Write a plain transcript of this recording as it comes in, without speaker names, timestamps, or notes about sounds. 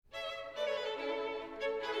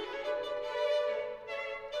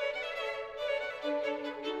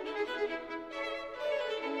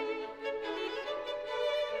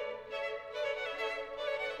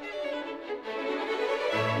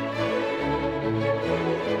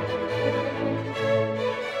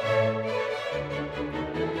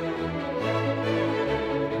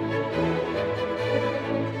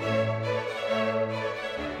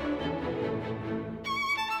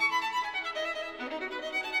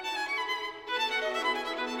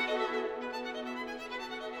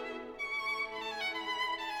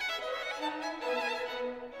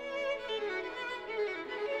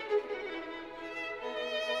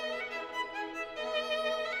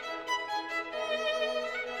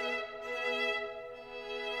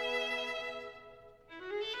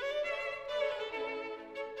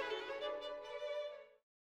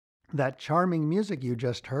That charming music you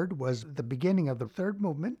just heard was the beginning of the third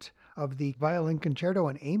movement of the Violin Concerto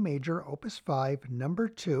in A Major, Opus 5, Number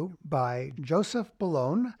 2, by Joseph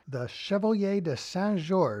Boulogne, the Chevalier de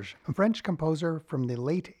Saint-Georges, a French composer from the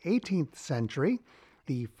late 18th century,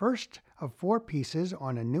 the first of four pieces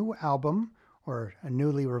on a new album, or a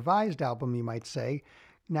newly revised album, you might say,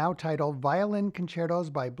 now titled Violin Concertos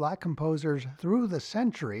by Black Composers Through the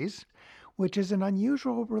Centuries, which is an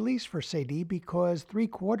unusual release for Sadie because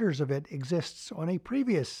 3/4 of it exists on a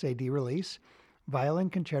previous Sadie release, Violin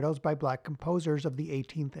Concertos by Black Composers of the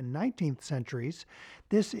 18th and 19th centuries.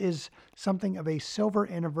 This is something of a silver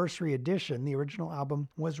anniversary edition. The original album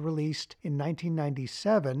was released in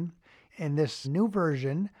 1997. In this new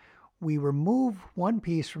version, we remove one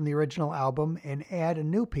piece from the original album and add a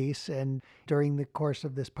new piece. And during the course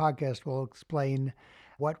of this podcast, we'll explain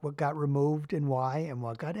what got removed and why, and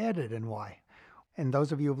what got added and why. And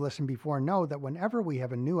those of you who've listened before know that whenever we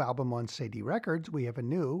have a new album on Sadie Records, we have a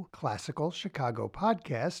new Classical Chicago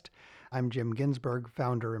podcast. I'm Jim Ginsberg,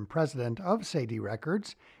 founder and president of Sadie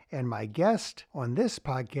Records, and my guest on this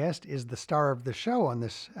podcast is the star of the show on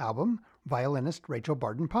this album, violinist Rachel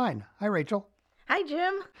Barden-Pine. Hi, Rachel. Hi,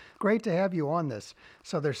 Jim. Great to have you on this.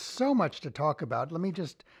 So there's so much to talk about. Let me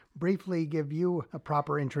just briefly give you a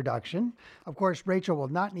proper introduction. Of course, Rachel will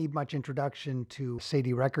not need much introduction to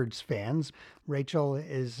Sadie Records fans. Rachel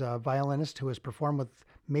is a violinist who has performed with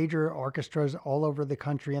major orchestras all over the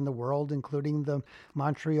country and the world, including the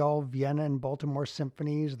Montreal, Vienna, and Baltimore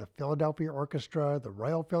symphonies, the Philadelphia Orchestra, the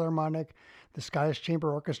Royal Philharmonic, the Scottish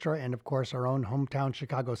Chamber Orchestra, and of course our own hometown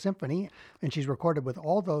Chicago Symphony. And she's recorded with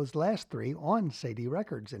all those last three on Sadie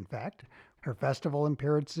Records, in fact. Her festival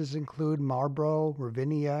appearances include Marlborough,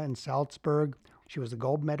 Ravinia, and Salzburg. She was a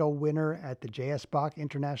gold medal winner at the J.S. Bach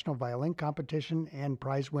International Violin Competition and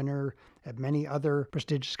prize winner at many other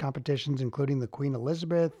prestigious competitions, including the Queen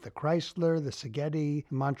Elizabeth, the Chrysler, the Szigeti,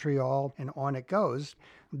 Montreal, and on it goes.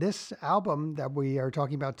 This album that we are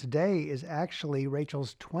talking about today is actually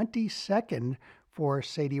Rachel's 22nd for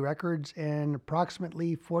Sadie Records and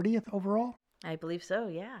approximately 40th overall? I believe so,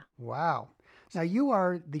 yeah. Wow. Now, you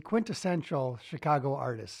are the quintessential Chicago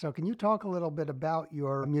artist. So can you talk a little bit about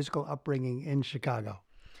your musical upbringing in Chicago?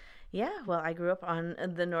 Yeah, well, I grew up on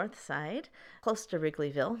the north side, close to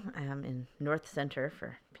Wrigleyville. I'm in North Center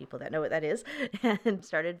for people that know what that is, and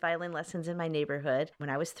started violin lessons in my neighborhood when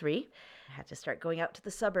I was 3. I had to start going out to the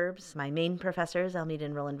suburbs. My main professors, Almeida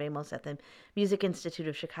and Roland Vamos at the Music Institute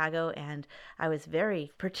of Chicago, and I was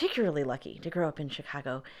very particularly lucky to grow up in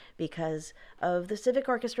Chicago because of the Civic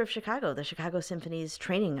Orchestra of Chicago, the Chicago Symphony's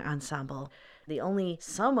training ensemble. The only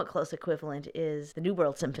somewhat close equivalent is the New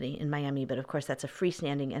World Symphony in Miami, but of course that's a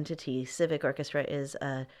freestanding entity. Civic Orchestra is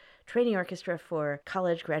a training orchestra for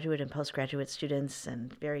college, graduate, and postgraduate students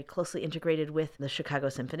and very closely integrated with the Chicago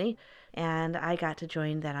Symphony. And I got to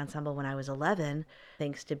join that ensemble when I was 11,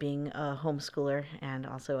 thanks to being a homeschooler and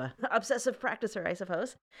also an obsessive practicer, I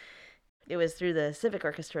suppose. It was through the Civic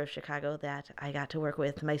Orchestra of Chicago that I got to work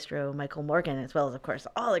with Maestro Michael Morgan, as well as, of course,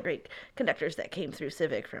 all the great conductors that came through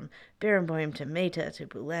Civic, from Barenboim to Mehta to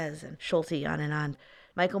Boulez and Schulte, on and on.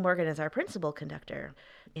 Michael Morgan is our principal conductor.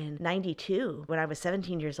 In 92, when I was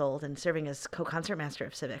 17 years old and serving as co-concertmaster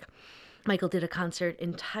of Civic, Michael did a concert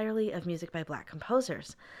entirely of music by Black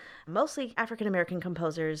composers, mostly African-American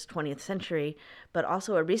composers, 20th century, but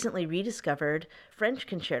also a recently rediscovered French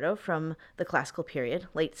concerto from the classical period,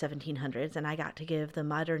 late 1700s, and I got to give the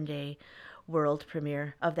modern-day world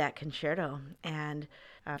premiere of that concerto. And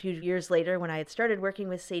a few years later, when I had started working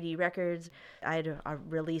with Sadie Records, I had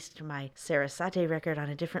released my Sarasate record on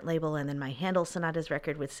a different label and then my Handel Sonatas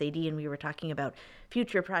record with Sadie, and we were talking about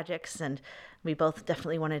future projects, and we both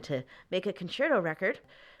definitely wanted to make a concerto record.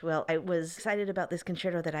 Well, I was excited about this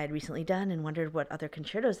concerto that I had recently done and wondered what other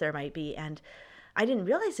concertos there might be, and I didn't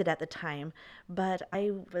realize it at the time, but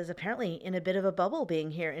I was apparently in a bit of a bubble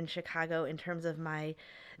being here in Chicago in terms of my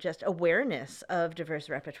just awareness of diverse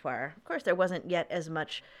repertoire. Of course, there wasn't yet as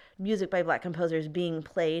much music by Black composers being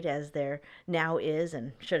played as there now is,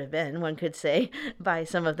 and should have been, one could say, by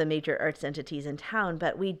some of the major arts entities in town.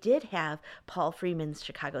 But we did have Paul Freeman's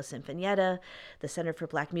Chicago Sinfonietta, the Center for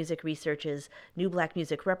Black Music Research's New Black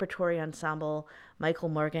Music Repertory Ensemble, Michael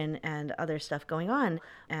Morgan, and other stuff going on.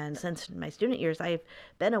 And since my student years, I've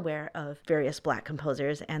been aware of various Black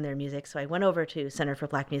composers and their music, so I went over to Center for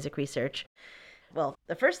Black Music Research. Well,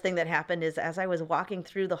 the first thing that happened is as I was walking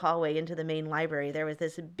through the hallway into the main library, there was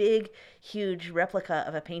this big, huge replica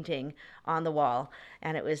of a painting on the wall,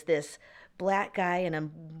 and it was this black guy in a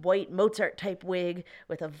white Mozart type wig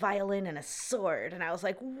with a violin and a sword. And I was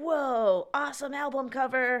like, whoa, awesome album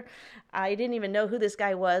cover. I didn't even know who this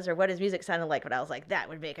guy was or what his music sounded like, but I was like, that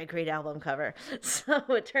would make a great album cover. So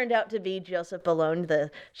it turned out to be Joseph Boulogne, the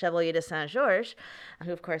Chevalier de Saint-Georges,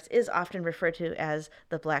 who of course is often referred to as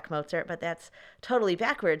the Black Mozart, but that's totally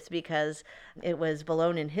backwards because it was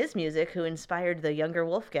Boulogne and his music who inspired the younger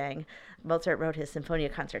Wolfgang. Mozart wrote his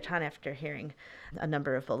Sinfonia Concertante after hearing a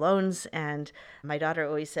number of Boulognes, and my daughter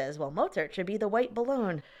always says, well, Mozart should be the white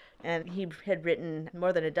Boulogne. And he had written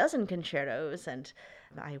more than a dozen concertos, and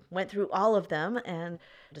I went through all of them and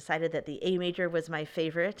decided that the A major was my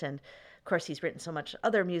favorite. And of course, he's written so much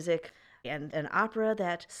other music and an opera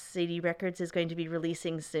that Sadie Records is going to be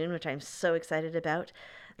releasing soon, which I'm so excited about.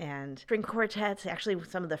 And string quartets, actually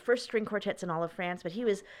some of the first string quartets in all of France, but he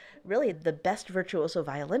was really the best virtuoso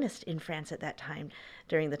violinist in France at that time,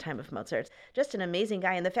 during the time of Mozart. Just an amazing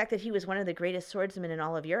guy. And the fact that he was one of the greatest swordsmen in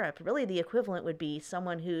all of Europe, really the equivalent would be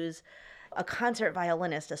someone who's a concert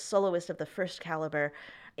violinist, a soloist of the first caliber,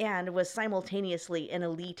 and was simultaneously an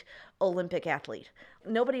elite Olympic athlete.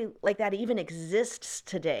 Nobody like that even exists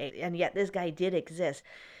today, and yet this guy did exist.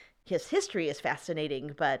 His history is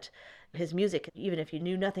fascinating, but his music, even if you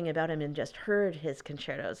knew nothing about him and just heard his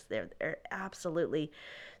concertos, they're absolutely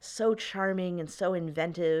so charming and so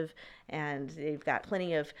inventive, and they've got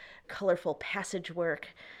plenty of colorful passage work.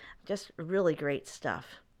 Just really great stuff.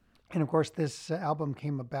 And of course, this album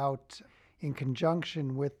came about in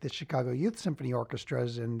conjunction with the Chicago Youth Symphony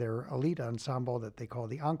Orchestras and their elite ensemble that they call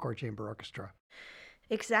the Encore Chamber Orchestra.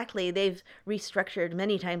 Exactly. They've restructured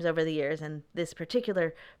many times over the years, and this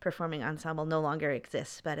particular performing ensemble no longer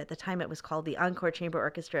exists. But at the time, it was called the Encore Chamber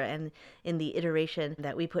Orchestra, and in the iteration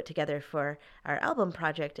that we put together for our album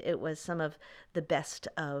project, it was some of the best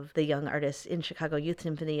of the young artists in Chicago Youth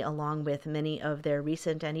Symphony, along with many of their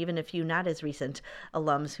recent and even a few not as recent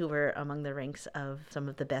alums who were among the ranks of some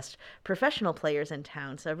of the best professional players in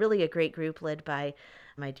town. So really a great group led by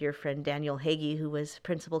my dear friend Daniel Hagee, who was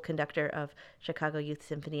principal conductor of Chicago Youth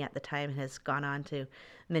Symphony at the time and has gone on to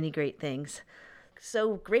many great things.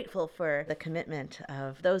 So grateful for the commitment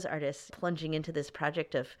of those artists plunging into this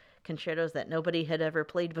project of concertos that nobody had ever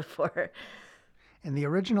played before. And the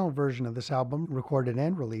original version of this album, recorded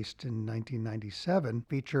and released in 1997,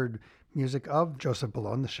 featured music of Joseph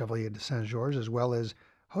Boulogne, the Chevalier de Saint-Georges, as well as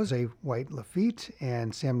Jose White Lafitte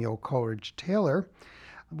and Samuel Coleridge Taylor.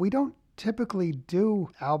 We don't typically do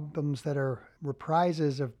albums that are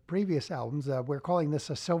reprises of previous albums. We're calling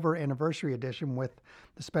this a Silver Anniversary Edition with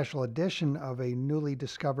the special edition of a newly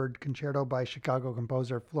discovered concerto by Chicago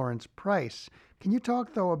composer Florence Price. Can you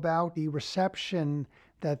talk, though, about the reception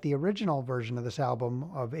that the original version of this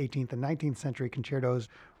album of 18th and 19th century concertos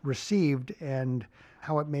received and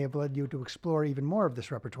how it may have led you to explore even more of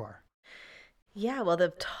this repertoire? Yeah, well,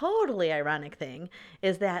 the totally ironic thing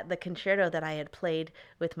is that the concerto that I had played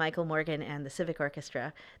with Michael Morgan and the Civic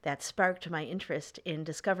Orchestra that sparked my interest in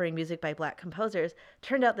discovering music by Black composers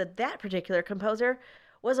turned out that that particular composer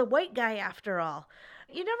was a white guy after all.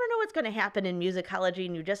 You never know what's going to happen in musicology,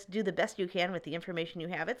 and you just do the best you can with the information you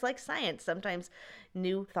have. It's like science. Sometimes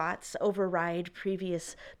new thoughts override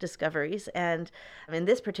previous discoveries. And in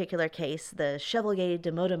this particular case, the Chevalier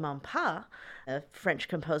de Maudemet, a French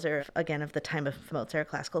composer, again, of the time of Mozart,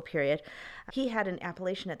 classical period, he had an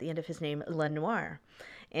appellation at the end of his name, Lenoir.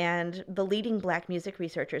 And the leading Black music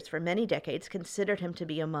researchers for many decades considered him to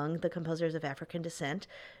be among the composers of African descent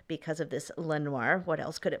because of this Lenoir. What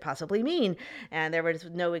else could it possibly mean? And there was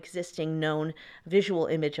no existing known visual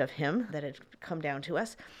image of him that had come down to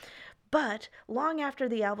us. But long after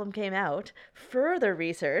the album came out, further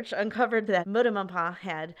research uncovered that Maudemet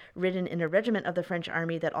had ridden in a regiment of the French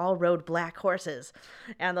army that all rode black horses,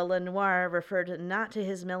 and the Lenoir referred not to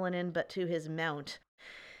his melanin but to his mount.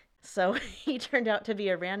 So he turned out to be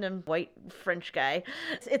a random white French guy.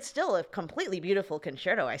 It's still a completely beautiful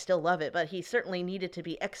concerto. I still love it, but he certainly needed to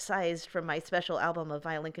be excised from my special album of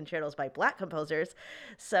violin concertos by Black composers.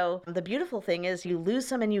 So the beautiful thing is you lose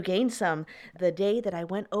some and you gain some. The day that I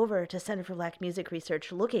went over to Center for Black Music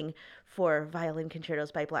Research looking for violin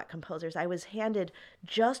concertos by Black composers, I was handed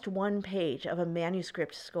just one page of a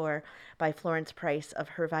manuscript score by Florence Price of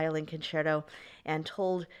her violin concerto and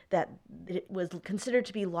told that it was considered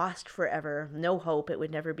to be lost forever, no hope, it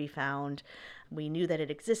would never be found. We knew that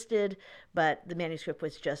it existed, but the manuscript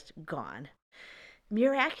was just gone.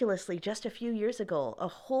 Miraculously, just a few years ago, a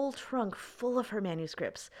whole trunk full of her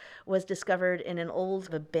manuscripts was discovered in an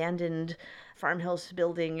old abandoned farmhouse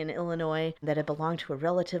building in Illinois that had belonged to a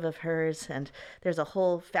relative of hers. And there's a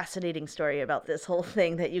whole fascinating story about this whole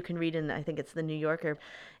thing that you can read in, I think it's the New Yorker.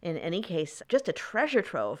 In any case, just a treasure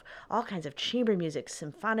trove, all kinds of chamber music,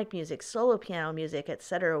 symphonic music, solo piano music,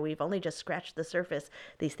 etc. We've only just scratched the surface.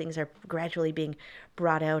 These things are gradually being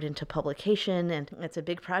brought out into publication, and it's a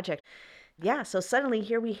big project. Yeah, so suddenly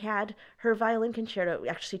here we had her violin concerto,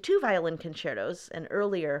 actually two violin concertos, an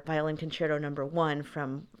earlier violin concerto number one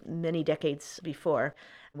from many decades before,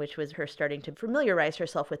 which was her starting to familiarize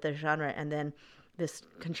herself with the genre, and then this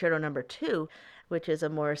concerto number two, which is a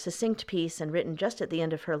more succinct piece and written just at the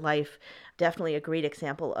end of her life. Definitely a great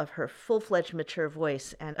example of her full-fledged mature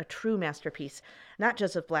voice and a true masterpiece, not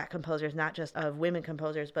just of Black composers, not just of women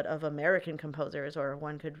composers, but of American composers, or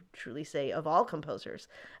one could truly say of all composers.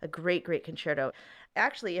 A great, great concerto.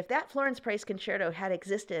 Actually, if that Florence Price concerto had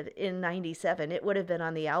existed in 97, it would have been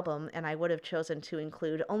on the album, and I would have chosen to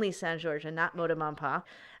include only Saint-Georges and not Mot de mon pas.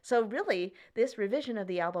 So really, this revision of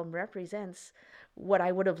the album represents what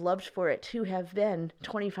I would have loved for it to have been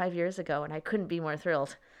 25 years ago, and I couldn't be more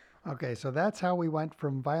thrilled. Okay, so that's how we went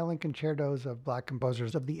from violin concertos of Black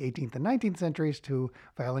composers of the 18th and 19th centuries to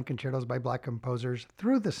violin concertos by Black composers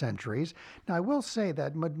through the centuries. Now, I will say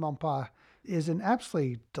that Mot de mon pas is an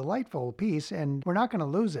absolutely delightful piece, and we're not going to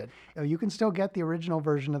lose it. You can still get the original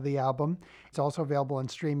version of the album. It's also available on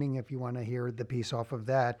streaming if you want to hear the piece off of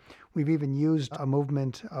that. We've even used a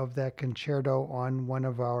movement of that concerto on one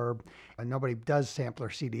of our, nobody does sampler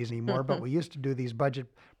CDs anymore, but we used to do these budget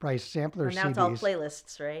price sampler Well, now CDs. it's all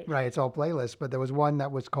playlists, right? Right, it's all playlists, but there was one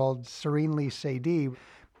that was called Serenely Sadie,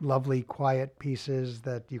 lovely, quiet pieces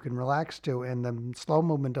that you can relax to, and the slow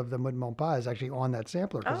movement of the Mot de mon pas is actually on that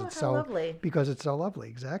sampler Oh, how lovely. because it's so lovely.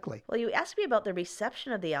 Exactly. Well, you asked me about the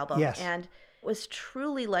reception of the album, Yes. and it was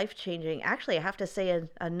truly life-changing. Actually, I have to say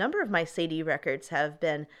a number of my Sadie records have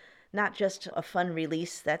been not just a fun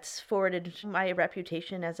release that's forwarded my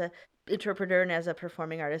reputation as a interpreter and as a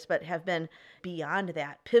performing artist, but have been beyond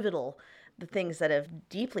that, pivotal. The things that have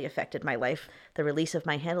deeply affected my life, the release of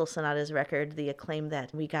my Handel Sonatas record, the acclaim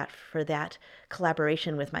that we got for that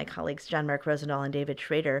collaboration with my colleagues John Mark Rosendahl and David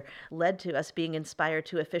Schrader, led to us being inspired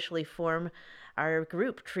to officially form our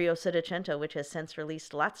group, Trio Settecento, which has since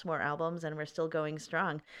released lots more albums, and we're still going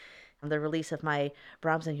strong. The release of my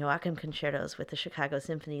Brahms and Joachim concertos with the Chicago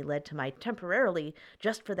Symphony led to my temporarily,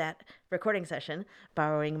 just for that recording session,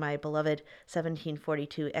 borrowing my beloved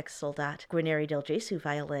 1742 ex-Soldat Guarneri del Gesù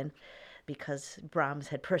violin, because Brahms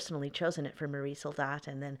had personally chosen it for Marie Soldat.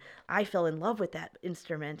 And then I fell in love with that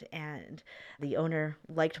instrument, and the owner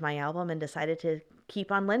liked my album and decided to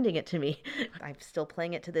keep on lending it to me. I'm still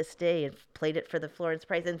playing it to this day and played it for the Florence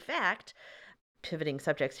Prize. In fact, pivoting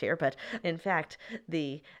subjects here, but in fact,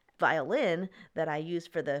 the violin that I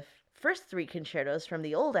used for the first three concertos from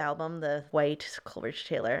the old album, the White, Coleridge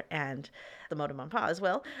Taylor, and the Mot de mon pas as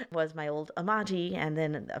well, was my old Amati. And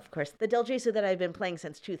then, of course, the Del Gesù that I've been playing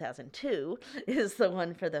since 2002 is the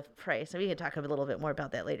one for the Price. And we can talk a little bit more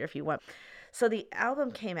about that later if you want. So the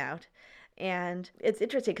album came out, and it's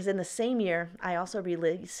interesting because in the same year, I also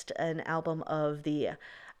released an album of the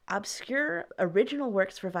obscure original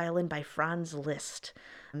works for violin by Franz Liszt.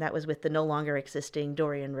 And that was with the no longer existing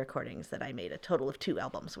Dorian recordings that I made a total of 2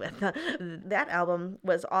 albums with. That album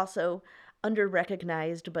was also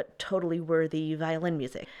under-recognized but totally worthy violin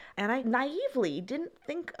music. And I naively didn't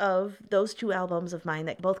think of those 2 albums of mine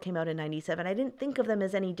that both came out in 97. I didn't think of them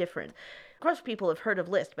as any different. Of course, people have heard of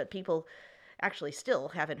Liszt, but people actually still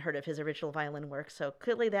haven't heard of his original violin work, so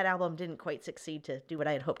clearly that album didn't quite succeed to do what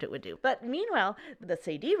I had hoped it would do. But meanwhile, the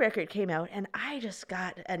CD record came out, and I just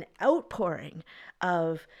got an outpouring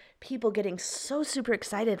of people getting so super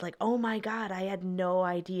excited, like, oh my God, I had no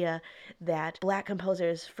idea that Black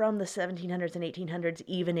composers from the 1700s and 1800s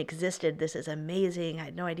even existed. This is amazing. I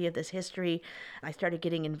had no idea of this history. I started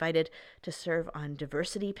getting invited to serve on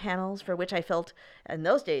diversity panels, for which I felt in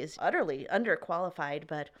those days utterly underqualified,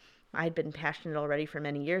 but I'd been passionate already for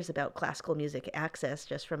many years about classical music access,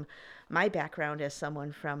 just from my background as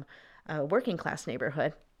someone from a working class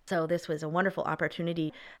neighborhood. So this was a wonderful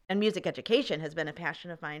opportunity, and music education has been a passion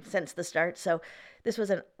of mine since the start. So this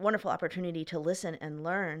was a wonderful opportunity to listen and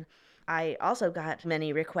learn. I also got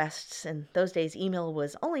many requests. In those days, email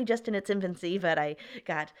was only just in its infancy, but I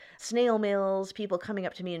got snail mails, people coming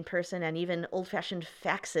up to me in person, and even old-fashioned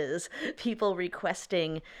faxes, people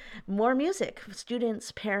requesting more music,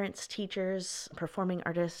 students, parents, teachers, performing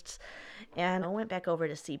artists. And I went back over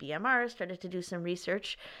to CBMR, started to do some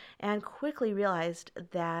research, and quickly realized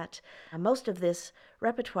that most of this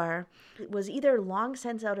repertoire was either long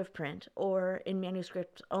since out of print or in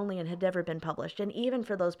manuscript only and had never been published. And even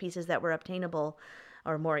for those pieces that were obtainable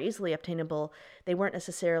or more easily obtainable, they weren't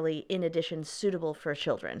necessarily in editions suitable for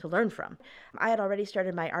children to learn from. I had already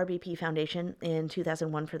started my RBP Foundation in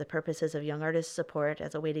 2001 for the purposes of young artist support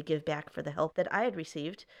as a way to give back for the help that I had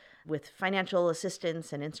received with financial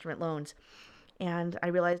assistance and instrument loans. And I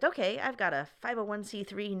realized, okay, I've got a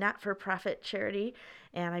 501c3 not-for-profit charity,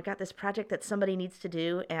 and I've got this project that somebody needs to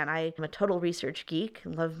do, and I am a total research geek,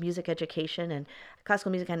 love music education and classical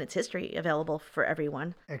music and its history available for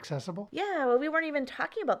everyone. Accessible? Yeah, well, we weren't even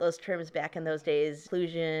talking about those terms back in those days.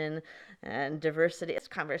 Inclusion and diversity. This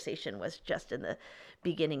conversation was just in the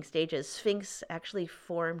beginning stages. Sphinx actually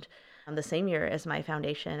formed the same year as my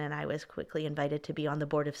foundation, and I was quickly invited to be on the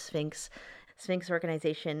board of Sphinx. Sphinx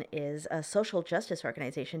organization is a social justice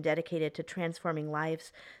organization dedicated to transforming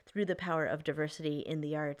lives through the power of diversity in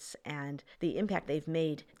the arts, and the impact they've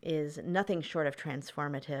made is nothing short of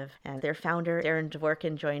transformative. And their founder, Aaron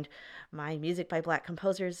Dworkin, joined my Music by Black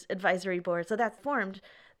Composers advisory board, so that formed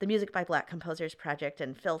the Music by Black Composers project,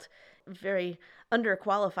 and felt very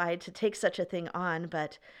underqualified to take such a thing on,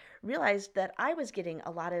 but realized that I was getting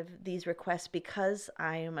a lot of these requests because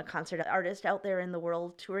I am a concert artist out there in the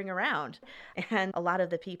world touring around. And a lot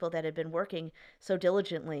of the people that had been working so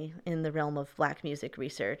diligently in the realm of Black music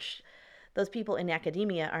research, those people in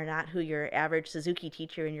academia are not who your average Suzuki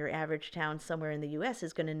teacher in your average town somewhere in the US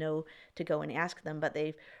is going to know to go and ask them, but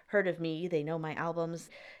they've heard of me, they know my albums.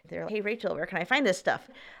 They're like, hey, Rachel, where can I find this stuff?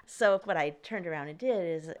 So what I turned around and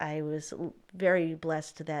did is I was very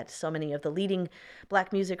blessed that so many of the leading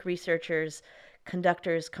Black music researchers,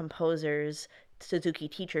 conductors, composers, Suzuki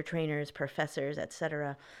teacher trainers, professors,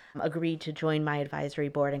 etc., agreed to join my advisory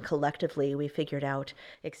board, and collectively we figured out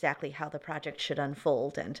exactly how the project should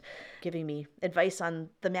unfold, and giving me advice on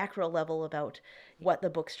the macro level about what the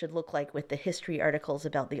books should look like, with the history articles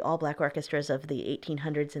about the all-Black orchestras of the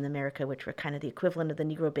 1800s in America, which were kind of the equivalent of the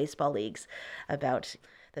Negro baseball leagues, about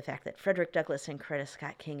the fact that Frederick Douglass and Coretta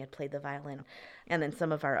Scott King had played the violin, and then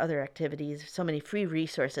some of our other activities. So many free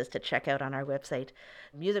resources to check out on our website,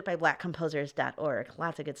 musicbyblackcomposers.org.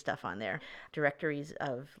 Lots of good stuff on there. Directories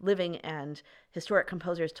of living and historic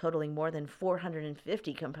composers totaling more than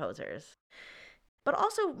 450 composers. But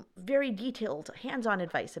also very detailed hands-on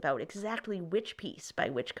advice about exactly which piece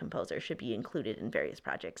by which composer should be included in various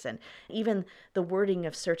projects, and even the wording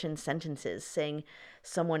of certain sentences, saying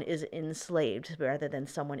someone is enslaved rather than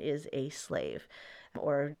someone is a slave,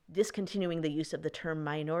 or discontinuing the use of the term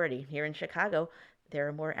minority. Here in Chicago, there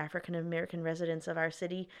are more African American residents of our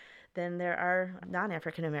city than there are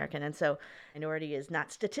non-African American, and so minority is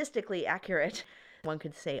not statistically accurate. One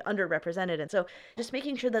could say underrepresented. And so just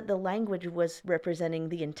making sure that the language was representing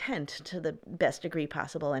the intent to the best degree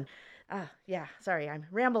possible. And sorry, I'm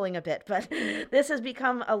rambling a bit, but this has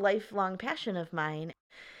become a lifelong passion of mine.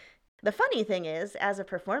 The funny thing is, as a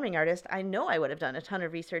performing artist, I know I would have done a ton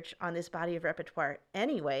of research on this body of repertoire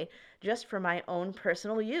anyway, just for my own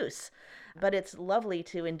personal use. But it's lovely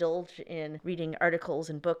to indulge in reading articles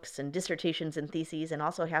and books and dissertations and theses, and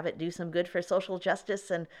also have it do some good for social justice.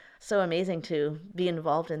 And so amazing to be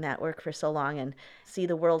involved in that work for so long and see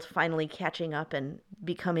the world finally catching up and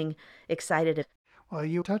becoming excited. Well,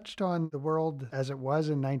 you touched on the world as it was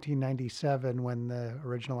in 1997 when the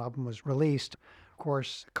original album was released. Of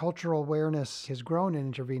course, cultural awareness has grown in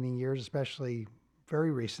intervening years, especially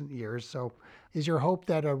very recent years. So is your hope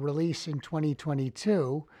that a release in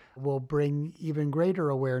 2022 will bring even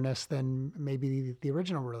greater awareness than maybe the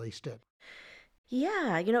original release did?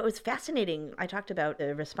 Yeah, it was fascinating. I talked about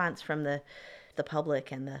the response from the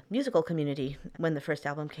public and the musical community when the first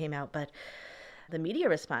album came out, but the media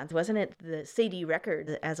response, wasn't it the Sadie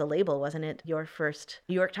Records as a label? Wasn't it your first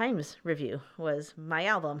New York Times review was my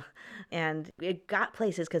album? And it got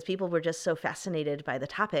places because people were just so fascinated by the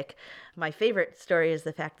topic. My favorite story is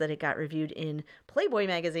the fact that it got reviewed in Playboy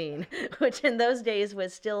magazine, which in those days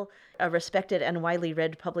was still a respected and widely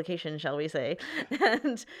read publication, shall we say.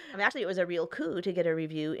 And actually, it was a real coup to get a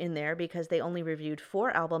review in there because they only reviewed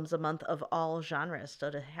 4 albums a month of all genres.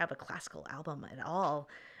 So to have a classical album at all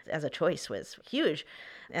as a choice was huge.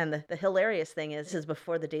 And the hilarious thing is, this is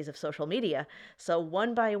before the days of social media. So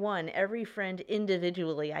one by one, every friend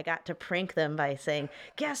individually, I got to prank them by saying,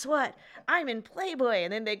 guess what? I'm in Playboy.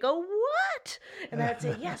 And then they go, what? And I'd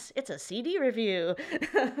say, yes, it's a CD review.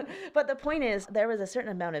 But the point is, there was a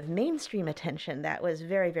certain amount of mainstream attention that was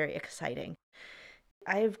very, very exciting.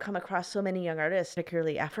 I've come across so many young artists,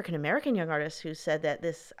 particularly African American young artists, who said that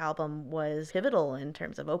this album was pivotal in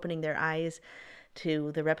terms of opening their eyes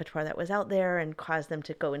to the repertoire that was out there and caused them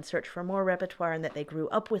to go and search for more repertoire, and that they grew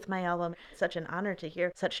up with my album. Such an honor to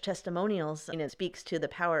hear such testimonials. It speaks to the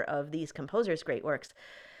power of these composers' great works.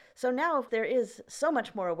 So now there is so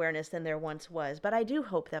much more awareness than there once was, but I do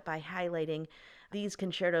hope that by highlighting these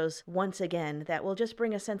concertos once again, that will just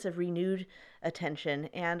bring a sense of renewed attention.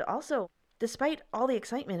 And also, despite all the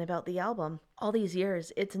excitement about the album, all these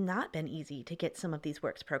years, it's not been easy to get some of these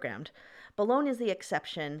works programmed. Bellone is the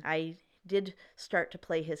exception. I did start to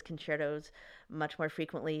play his concertos much more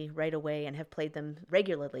frequently right away and have played them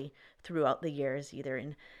regularly throughout the years, either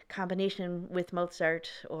in combination with Mozart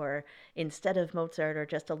or instead of Mozart or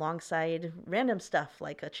just alongside random stuff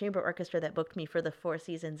like a chamber orchestra that booked me for the Four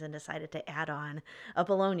Seasons and decided to add on a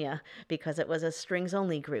Bologna because it was a strings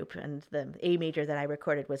only group, and the A major that I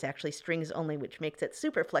recorded was actually strings only, which makes it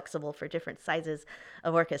super flexible for different sizes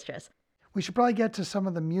of orchestras. We should probably get to some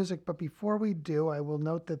of the music, but before we do, I will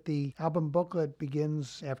note that the album booklet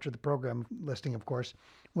begins, after the program listing, of course,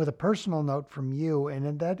 with a personal note from you,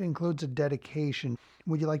 and that includes a dedication.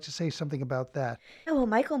 Would you like to say something about that? Oh, well,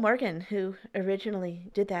 Michael Morgan, who originally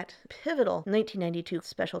did that pivotal 1992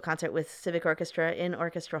 special concert with Civic Orchestra in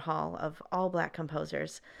Orchestra Hall of all Black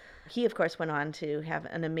composers. He, of course, went on to have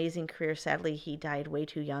an amazing career. Sadly, he died way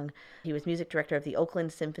too young. He was music director of the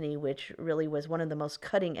Oakland Symphony, which really was one of the most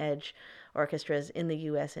cutting-edge orchestras in the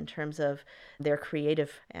U.S. in terms of their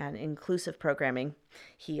creative and inclusive programming.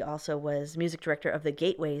 He also was music director of the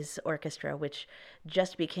Gateways Orchestra, which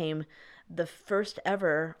just became the first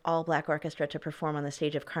ever all-Black orchestra to perform on the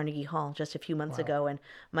stage of Carnegie Hall just a few months ago, and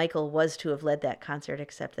Michael was to have led that concert,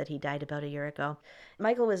 except that he died about a year ago.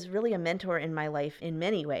 Michael was really a mentor in my life in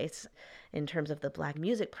many ways, in terms of the Black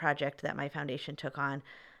Music Project that my foundation took on.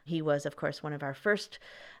 He was, of course, one of our first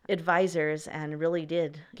advisors and really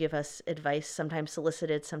did give us advice, sometimes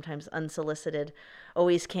solicited, sometimes unsolicited,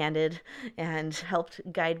 always candid, and helped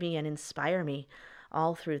guide me and inspire me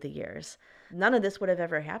all through the years. None of this would have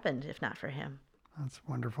ever happened if not for him. That's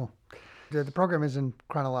wonderful. The program is in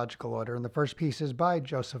chronological order, and the first piece is by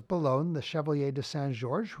Joseph Bellone, the Chevalier de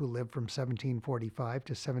Saint-Georges, who lived from 1745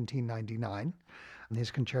 to 1799, and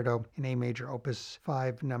his concerto in A major, Opus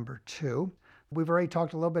 5, number 2. We've already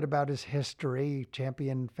talked a little bit about his history,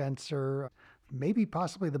 champion fencer, maybe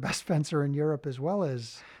possibly the best fencer in Europe, as well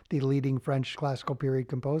as the leading French classical period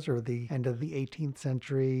composer of the end of the 18th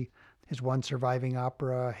century. His one surviving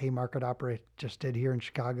opera, Haymarket Opera, just did here in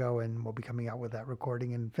Chicago, and we'll be coming out with that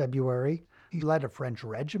recording in February. He led a French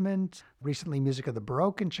regiment. Recently, Music of the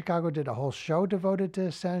Baroque in Chicago did a whole show devoted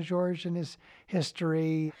to Saint-Georges and his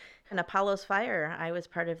history. And Apollo's Fire, I was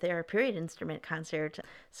part of their period instrument concert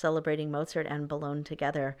celebrating Mozart and Bellone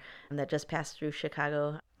together, and that just passed through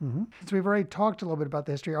Chicago. Mm-hmm. So we've already talked a little bit about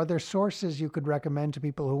the history. Are there sources you could recommend to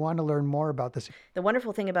people who want to learn more about this? The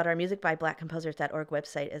wonderful thing about our musicbyblackcomposers.org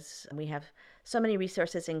website is we have so many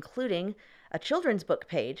resources, including a children's book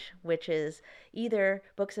page, which is either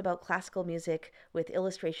books about classical music with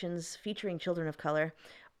illustrations featuring children of color,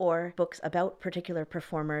 or books about particular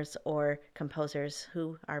performers or composers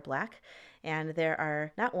who are Black. And there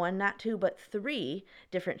are not one, not two, but 3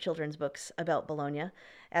 different children's books about Bologna.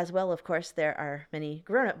 As well, of course, there are many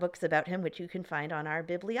grown-up books about him, which you can find on our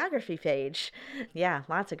bibliography page. Yeah,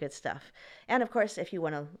 lots of good stuff. And of course, if you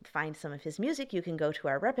want to find some of his music, you can go to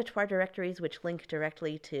our repertoire directories, which link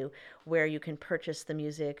directly to where you can purchase the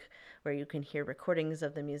music, where you can hear recordings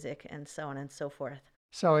of the music, and so on and so forth.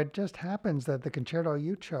 So it just happens that the concerto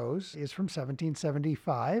you chose is from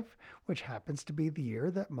 1775, which happens to be the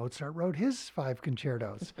year that Mozart wrote his 5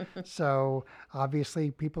 concertos. So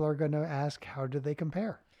obviously people are going to ask, how do they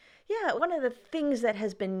compare? Yeah, one of the things that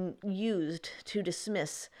has been used to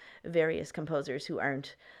dismiss various composers who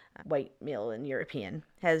aren't white, male, and European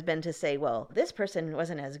has been to say, well, this person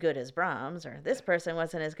wasn't as good as Brahms, or this person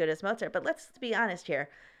wasn't as good as Mozart. But let's be honest here.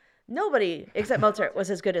 Nobody except Mozart was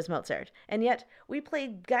as good as Mozart. And yet we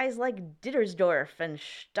played guys like Dittersdorf and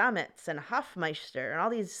Stamitz and Hofmeister and all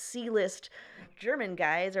these C-list German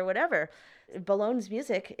guys or whatever. Bellone's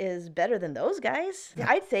music is better than those guys. Yeah.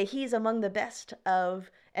 I'd say he's among the best of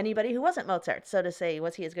anybody who wasn't Mozart. So to say,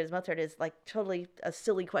 was he as good as Mozart is like totally a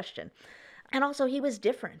silly question. And also, he was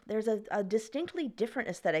different. There's a distinctly different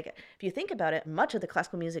aesthetic. If you think about it, much of the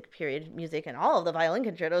classical music, period music, and all of the violin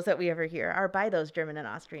concertos that we ever hear are by those German and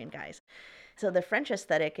Austrian guys. So the French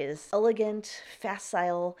aesthetic is elegant,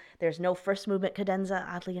 facile. There's no first movement cadenza,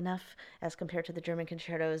 oddly enough, as compared to the German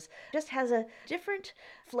concertos. It just has a different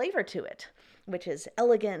flavor to it, which is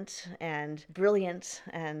elegant and brilliant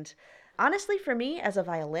and Honestly, for me, as a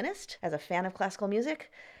violinist, as a fan of classical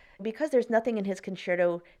music, because there's nothing in his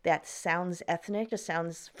concerto that sounds ethnic, just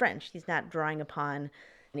sounds French. He's not drawing upon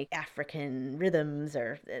any African rhythms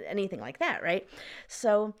or anything like that, right?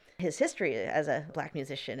 So his history as a black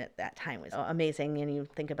musician at that time was amazing. And you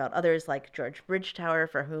think about others like George Bridgetower,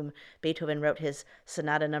 for whom Beethoven wrote his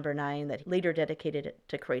Sonata Number 9 that he later dedicated it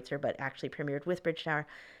to Kreutzer, but actually premiered with Bridgetower.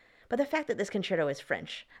 But the fact that this concerto is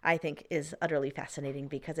French, I think, is utterly fascinating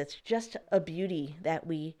because it's just a beauty that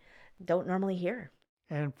we don't normally hear.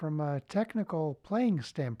 And from a technical playing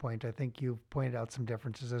standpoint, I think you've pointed out some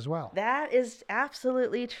differences as well. That is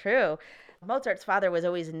absolutely true. Mozart's father was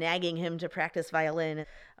always nagging him to practice violin.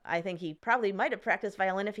 I think he probably might have practiced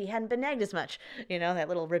violin if he hadn't been nagged as much, that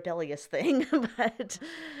little rebellious thing. But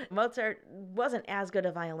Mozart wasn't as good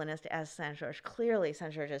a violinist as Saint-Georges. Clearly,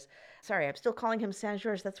 Saint-Georges, sorry, I'm still calling him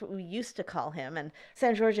Saint-Georges. That's what we used to call him. And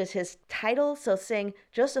Saint-Georges is his title. So saying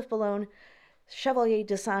Joseph Boulogne, Chevalier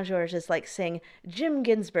de Saint-Georges is like saying Jim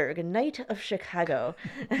Ginsburg, Knight of Chicago.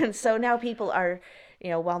 And so now people are,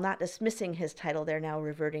 while not dismissing his title, they're now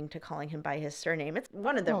reverting to calling him by his surname. It's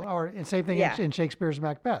one of the... Or same thing in Shakespeare's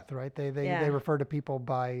Macbeth, right? They refer to people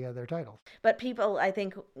by their titles. But people, I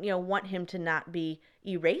think, want him to not be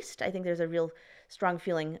erased. I think there's a real strong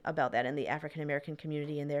feeling about that in the African American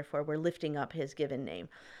community, and therefore we're lifting up his given name.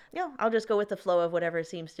 I'll just go with the flow of whatever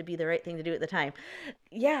seems to be the right thing to do at the time.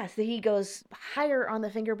 Yes, he goes higher on the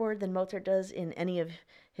fingerboard than Mozart does in any of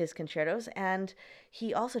his concertos, and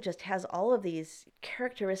he also just has all of these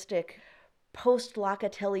characteristic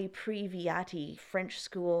post-Locatelli, pre-Viatti French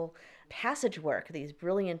school passage work, these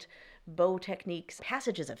brilliant bow techniques,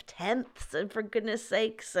 passages of tenths, and for goodness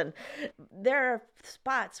sakes. And there are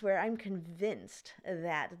spots where I'm convinced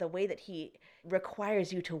that the way that he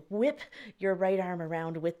requires you to whip your right arm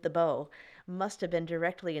around with the bow must have been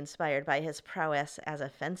directly inspired by his prowess as a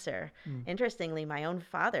fencer. Interestingly, my own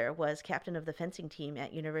father was captain of the fencing team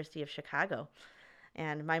at University of Chicago.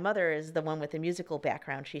 And my mother is the one with the musical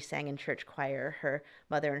background. She sang in church choir. Her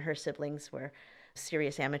mother and her siblings were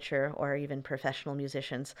serious amateur or even professional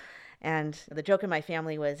musicians. And the joke in my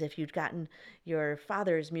family was if you'd gotten your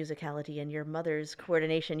father's musicality and your mother's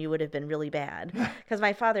coordination, you would have been really bad. Because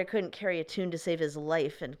my father couldn't carry a tune to save his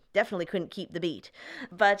life and definitely couldn't keep the beat.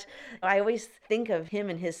 But I always think of him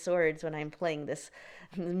and his swords when I'm playing this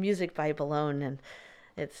music by Boulogne, and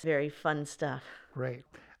it's very fun stuff. Great.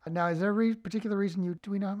 Now, is there a particular reason do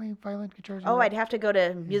we know how many violin concertos? Oh, I'd have to go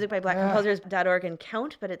to musicbyblackcomposers.org and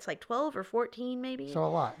count, but it's like 12 or 14 maybe. So a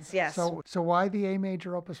lot. Yes. So why the A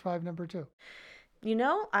major Opus 5 number 2?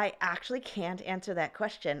 I actually can't answer that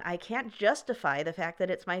question. I can't justify the fact that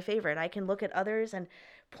it's my favorite. I can look at others and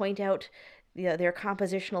point out their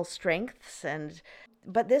compositional strengths,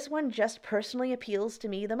 but this one just personally appeals to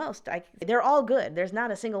me the most. They're all good. There's not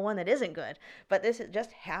a single one that isn't good, but this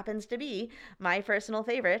just happens to be my personal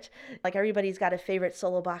favorite. Like everybody's got a favorite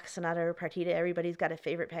solo Bach sonata or partita. Everybody's got a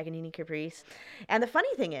favorite Paganini caprice. And the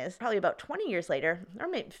funny thing is, probably about 20 years later, or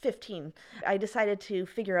maybe 15, I decided to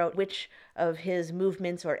figure out which of his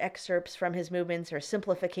movements or excerpts from his movements or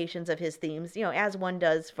simplifications of his themes, as one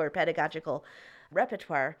does for pedagogical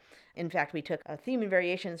repertoire. In fact, we took a theme and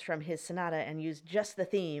variations from his sonata and used just the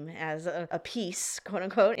theme as a piece, quote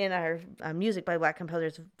unquote, in our Music by Black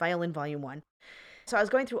Composers Violin Volume 1. So I was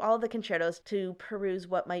going through all the concertos to peruse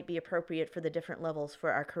what might be appropriate for the different levels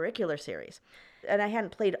for our curricular series. And I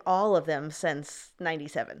hadn't played all of them since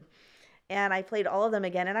 97. And I played all of them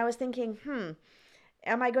again, and I was thinking,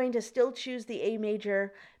 am I going to still choose the A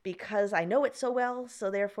major because I know it so well, so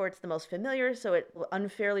therefore it's the most familiar, so it will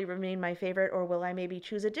unfairly remain my favorite, or will I maybe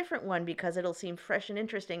choose a different one because it'll seem fresh and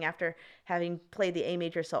interesting after having played the A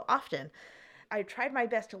major so often? I tried my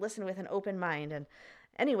best to listen with an open mind, and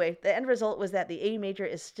anyway, the end result was that the A major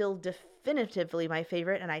is still definitively my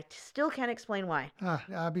favorite, and I still can't explain why.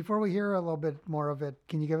 Before we hear a little bit more of it,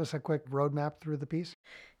 can you give us a quick roadmap through the piece?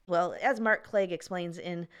 Well, as Mark Clegg explains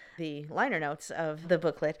in the liner notes of the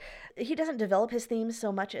booklet, he doesn't develop his themes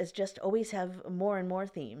so much as just always have more and more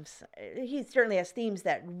themes. He certainly has themes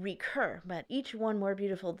that recur, but each one more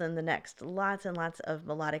beautiful than the next. Lots and lots of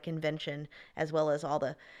melodic invention, as well as all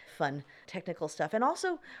the fun technical stuff. And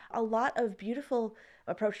also a lot of beautiful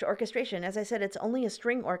approach to orchestration. As I said, it's only a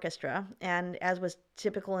string orchestra, and as was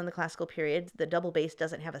typical in the classical period, the double bass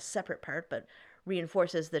doesn't have a separate part, but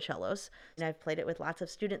reinforces the cellos. And I've played it with lots of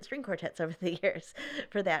student string quartets over the years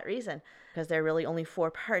for that reason, because there are really only 4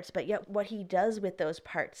 parts. But yet what he does with those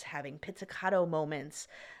parts, having pizzicato moments,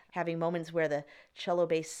 having moments where the cello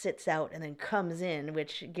bass sits out and then comes in,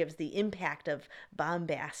 which gives the impact of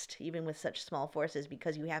bombast, even with such small forces,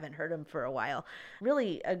 because you haven't heard them for a while.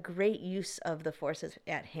 Really a great use of the forces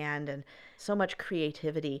at hand and so much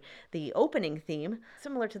creativity. The opening theme,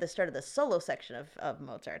 similar to the start of the solo section of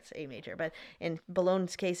Mozart's A major, but in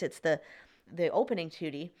Ballone's case, it's the opening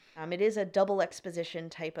tutti. It is a double exposition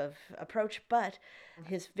type of approach, but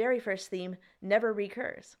his very first theme never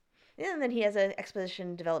recurs. And then he has an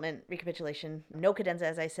exposition, development, recapitulation, no cadenza,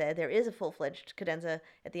 as I said. There is a full-fledged cadenza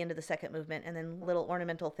at the end of the second movement, and then little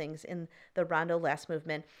ornamental things in the rondo last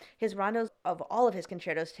movement. His rondos of all of his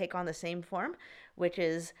concertos take on the same form, which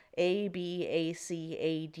is A, B, A, C,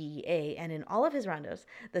 A, D, A. And in all of his rondos,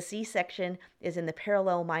 the C section is in the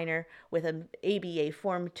parallel minor with an ABA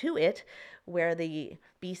form to it, where the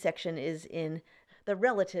B section is in the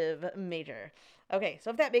relative major. Okay, so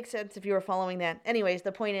if that makes sense, if you were following that. Anyways,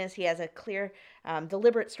 the point is he has a clear,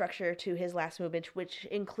 deliberate structure to his last movement, which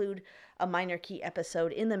include a minor key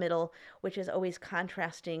episode in the middle, which is always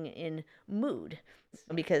contrasting in mood.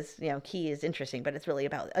 Because, key is interesting, but it's really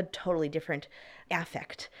about a totally different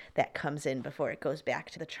affect that comes in before it goes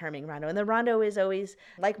back to the charming rondo. And the rondo is always,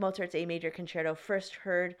 like Mozart's A major concerto, first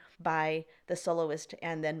heard by the soloist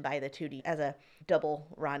and then by the tutti as a double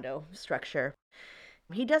rondo structure.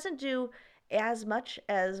 He doesn't do as much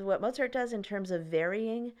as what Mozart does in terms of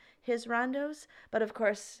varying his rondos. But of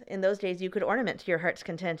course, in those days, you could ornament to your heart's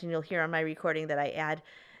content, and you'll hear on my recording that I add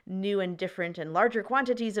new and different and larger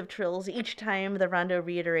quantities of trills each time the rondo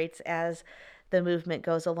reiterates as the movement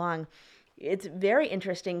goes along. It's very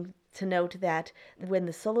interesting to note that when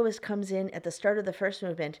the soloist comes in at the start of the first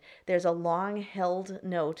movement, there's a long held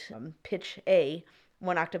note, pitch A,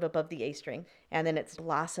 1 octave above the A string, and then it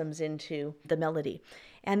blossoms into the melody.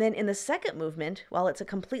 And then in the second movement, while it's a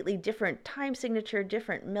completely different time signature,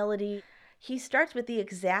 different melody, he starts with the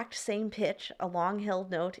exact same pitch, a long held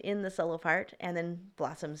note in the solo part, and then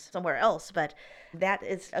blossoms somewhere else. But that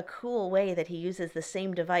is a cool way that he uses the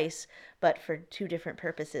same device, but for two different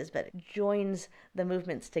purposes, but joins the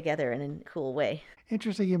movements together in a cool way.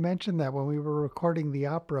 Interesting you mentioned that. When we were recording the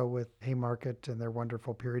opera with Haymarket and their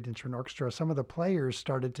wonderful period instrument orchestra, some of the players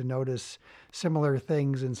started to notice similar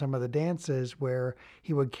things in some of the dances where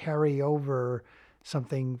he would carry over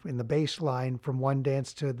something in the bass line from one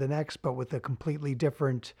dance to the next, but with a completely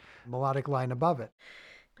different melodic line above it.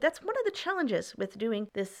 That's one of the challenges with doing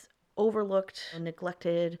this overlooked,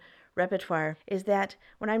 neglected repertoire, is that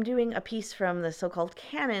when I'm doing a piece from the so-called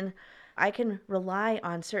canon, I can rely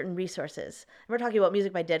on certain resources. We're talking about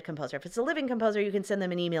music by dead composer. If it's a living composer, you can send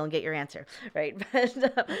them an email and get your answer, right? But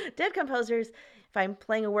dead composers, if I'm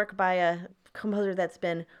playing a work by a composer that's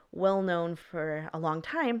been well known for a long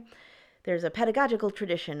time, there's a pedagogical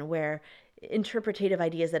tradition where interpretative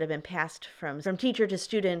ideas that have been passed from teacher to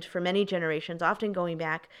student for many generations, often going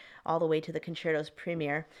back all the way to the concerto's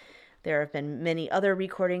premiere. There have been many other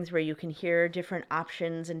recordings where you can hear different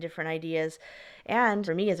options and different ideas. And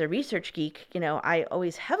for me as a research geek, I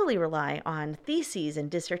always heavily rely on theses and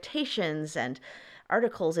dissertations and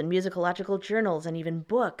articles in musicological journals and even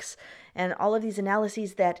books, and all of these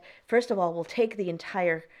analyses that, first of all, will take the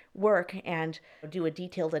entire work and do a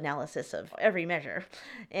detailed analysis of every measure,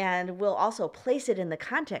 and will also place it in the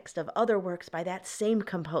context of other works by that same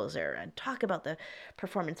composer and talk about the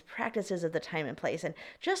performance practices of the time and place and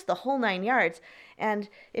just the whole 9 yards. And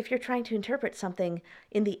if you're trying to interpret something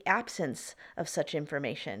in the absence of such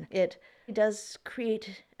information, it does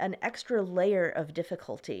create an extra layer of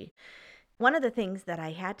difficulty. One of the things that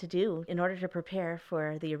I had to do in order to prepare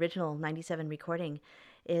for the original 97 recording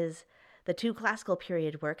is the two classical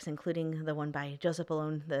period works, including the one by Joseph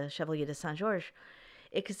Boulogne, the Chevalier de Saint-Georges,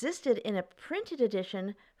 existed in a printed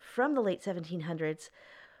edition from the late 1700s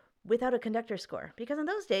without a conductor score. Because in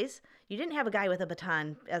those days, you didn't have a guy with a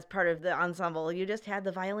baton as part of the ensemble. You just had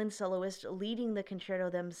the violin soloist leading the concerto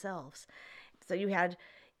themselves. So you had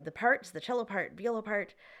the parts, the cello part, viola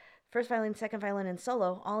part, first violin, second violin, and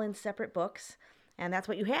solo, all in separate books, and that's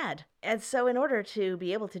what you had. And so in order to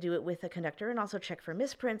be able to do it with a conductor and also check for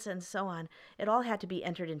misprints and so on, it all had to be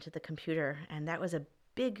entered into the computer, and that was a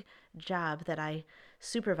big job that I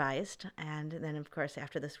supervised. And then, of course,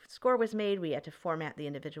 after the score was made, we had to format the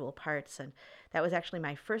individual parts, and that was actually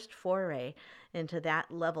my first foray into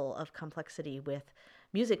that level of complexity with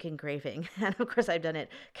music engraving. And of course, I've done it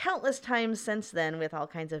countless times since then with all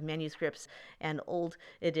kinds of manuscripts and old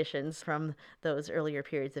editions from those earlier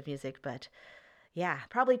periods of music. But yeah,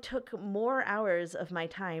 probably took more hours of my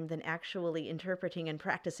time than actually interpreting and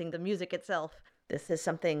practicing the music itself. This is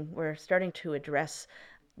something we're starting to address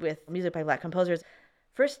with music by Black composers.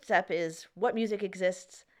 First step is what music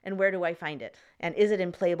exists, And where do I find it? And is it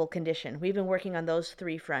in playable condition? We've been working on those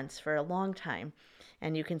three fronts for a long time.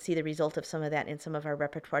 And you can see the result of some of that in some of our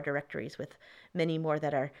repertoire directories, with many more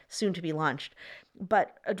that are soon to be launched.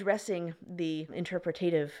 But addressing the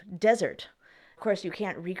interpretative desert, of course, you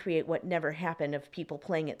can't recreate what never happened of people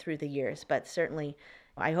playing it through the years, but certainly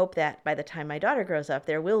I hope that by the time my daughter grows up,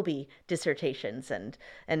 there will be dissertations and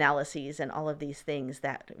analyses and all of these things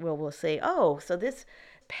that will say, oh, so this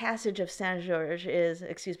passage of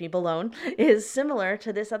Boulogne is similar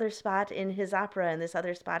to this other spot in his opera and this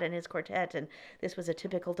other spot in his quartet, and this was a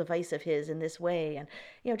typical device of his in this way. And,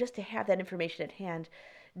 just to have that information at hand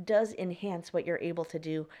does enhance what you're able to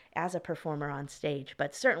do as a performer on stage.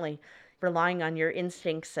 But certainly relying on your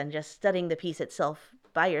instincts and just studying the piece itself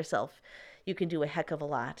by yourself, you can do a heck of a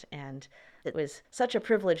lot. And it was such a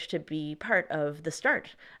privilege to be part of the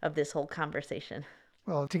start of this whole conversation.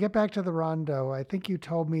 Well, to get back to the rondo, I think you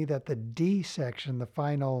told me that the D section, the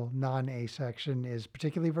final non-A section, is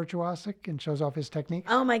particularly virtuosic and shows off his technique.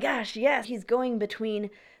 Oh my gosh, yes. He's going between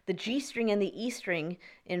the G string and the E string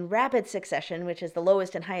in rapid succession, which is the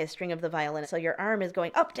lowest and highest string of the violin. So your arm is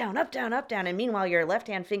going up, down, up, down, up, down. And meanwhile, your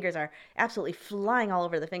left-hand fingers are absolutely flying all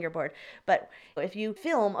over the fingerboard. But if you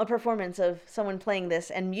film a performance of someone playing this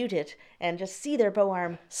and mute it and just see their bow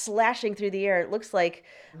arm slashing through the air, it looks like,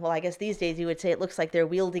 well, I guess these days you would say it looks like they're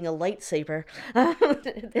wielding a lightsaber.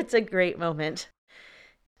 It's a great moment.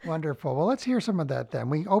 Wonderful. Well, let's hear some of that then.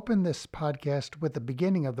 We opened this podcast with the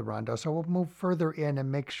beginning of the rondo, so we'll move further in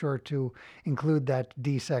and make sure to include that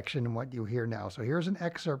D section in what you hear now. So here's an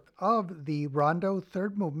excerpt of the rondo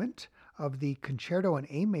third movement of the Concerto in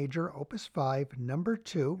A Major, Opus 5, Number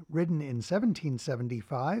 2, written in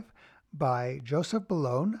 1775 by Joseph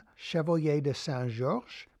Boulogne, Chevalier de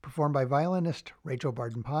Saint-Georges, performed by violinist Rachel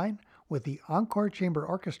Barden-Pine, with the Encore Chamber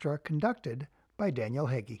Orchestra conducted by Daniel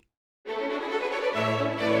Heggie.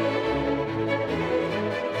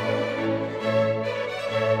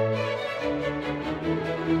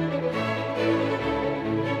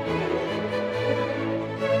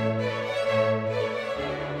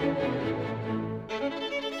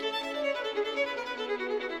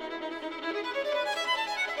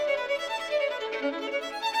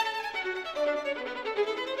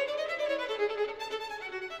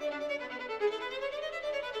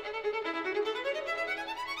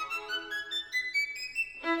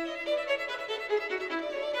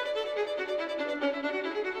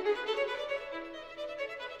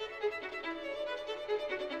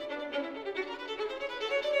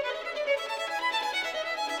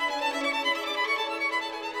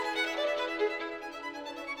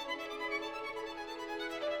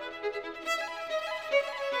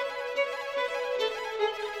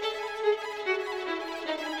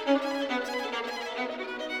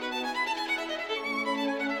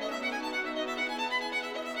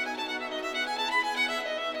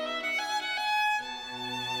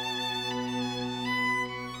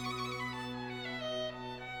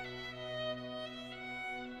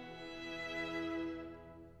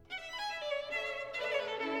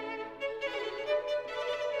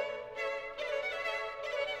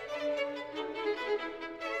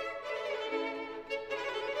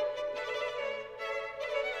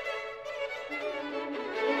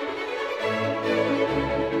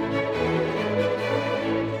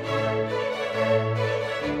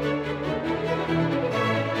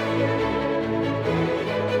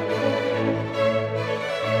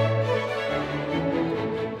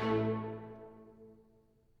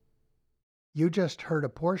 You just heard a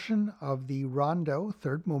portion of the rondo,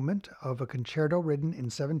 third movement, of a concerto written in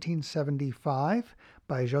 1775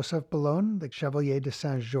 by Joseph Boulogne, the Chevalier de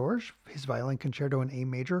Saint-Georges, his violin concerto in A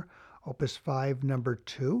major, Opus 5, Number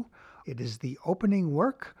 2. It is the opening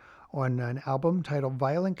work on an album titled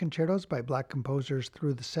Violin Concertos by Black Composers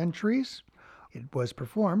Through the Centuries. It was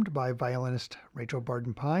performed by violinist Rachel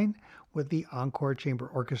Barden-Pine with the Encore Chamber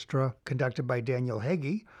Orchestra conducted by Daniel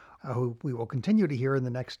Heggie, who we will continue to hear in the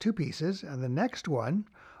next two pieces. And the next one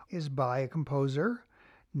is by a composer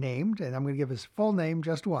named, and I'm going to give his full name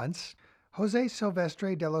just once, Jose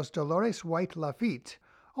Silvestre de los Dolores White Lafitte,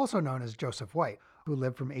 also known as Joseph White, who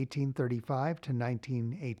lived from 1835 to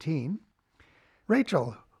 1918.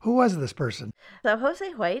 Rachel, who was this person? So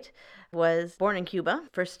Jose White was born in Cuba,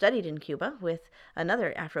 first studied in Cuba with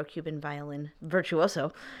another Afro-Cuban violin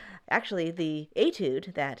virtuoso. Actually, the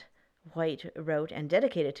etude that White wrote and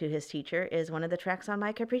dedicated to his teacher is one of the tracks on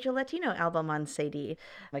my Capriccio Latino album on CD,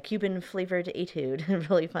 a Cuban-flavored etude,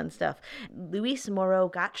 really fun stuff. Luis Moro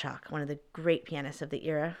Gottschalk, one of the great pianists of the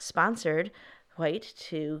era, sponsored White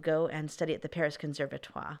to go and study at the Paris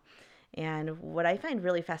Conservatoire. And what I find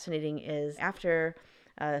really fascinating is after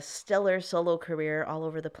a stellar solo career all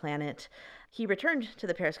over the planet. He returned to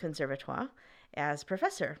the Paris Conservatoire as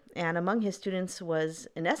professor, and among his students was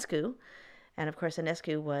Enescu, and of course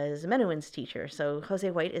Enescu was Menuhin's teacher. So Jose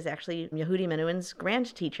White is actually Yehudi Menuhin's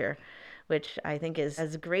grand teacher, which I think is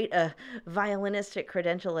as great a violinistic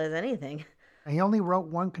credential as anything. He only wrote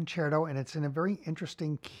one concerto, and it's in a very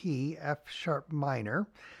interesting key, F sharp minor.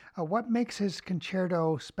 What makes his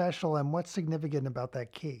concerto special, and what's significant about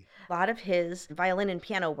that key? A lot of his violin and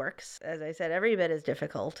piano works, as I said, every bit as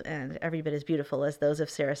difficult and every bit as beautiful as those of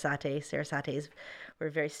Sarasate. Sarasate's were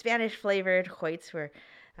very Spanish flavored, White's were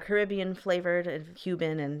Caribbean flavored, and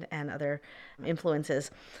Cuban and other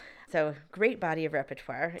influences. So, great body of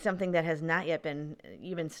repertoire, something that has not yet been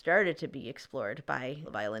even started to be explored by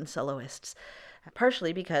violin soloists,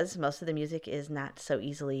 partially because most of the music is not so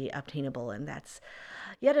easily obtainable, and that's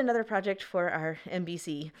yet another project for our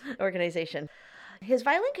MBC organization. His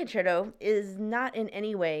violin concerto is not in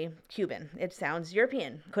any way Cuban. It sounds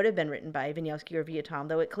European. Could have been written by Wieniawski or Vieuxtemps,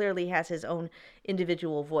 though it clearly has his own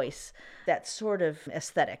individual voice, that sort of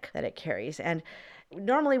aesthetic that it carries. And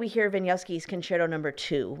normally we hear Wieniawski's Concerto No.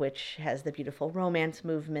 2, which has the beautiful romance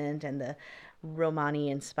movement and the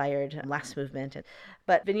Romani-inspired last movement.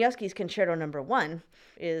 But Wieniawski's Concerto No. 1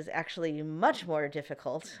 is actually much more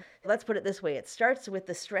difficult. Let's put it this way. It starts with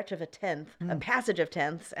the stretch of a tenth, a passage of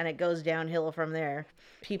tenths, and it goes downhill from there.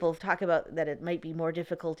 People talk about that it might be more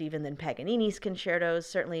difficult even than Paganini's concertos.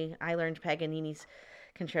 Certainly, I learned Paganini's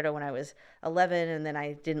concerto when I was 11, and then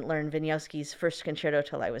I didn't learn Wieniawski's first concerto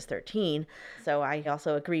till I was 13. So I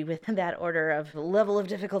also agree with that order of level of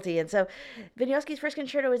difficulty. And so Wieniawski's first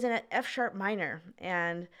concerto is in an F sharp minor,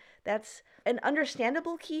 and that's an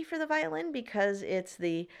understandable key for the violin because it's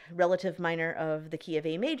the relative minor of the key of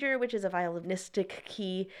A major, which is a violinistic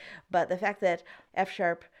key. But the fact that F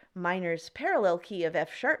sharp minor's parallel key of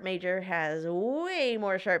F sharp major has way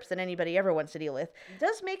more sharps than anybody ever wants to deal with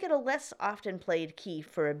does make it a less often played key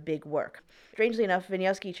for a big work. Strangely enough,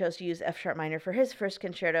 Wieniawski chose to use F sharp minor for his first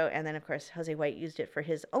concerto, and then of course Jose White used it for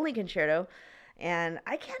his only concerto. And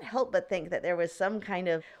I can't help but think that there was some kind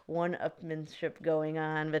of one-upmanship going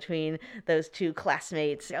on between those two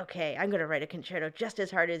classmates. Okay, I'm going to write a concerto just as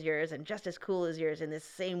hard as yours and just as cool as yours in this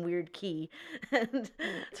same weird key. And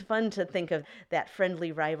it's fun to think of that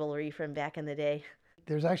friendly rivalry from back in the day.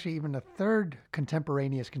 There's actually even a third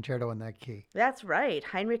contemporaneous concerto in that key. That's right,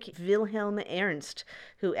 Heinrich Wilhelm Ernst,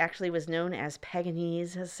 who actually was known as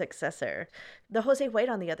Paganini's successor. The Jose White,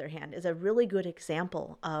 on the other hand, is a really good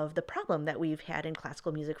example of the problem that we've had in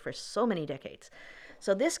classical music for so many decades.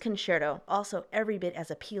 So this concerto, also every bit as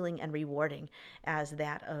appealing and rewarding as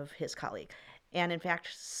that of his colleague. And in fact,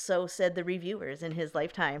 so said the reviewers in his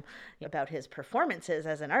lifetime about his performances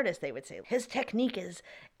as an artist. They would say, his technique is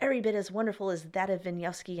every bit as wonderful as that of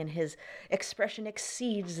Wieniawski, and his expression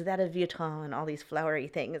exceeds that of Vieuxtemps, and all these flowery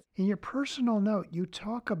things. In your personal note, you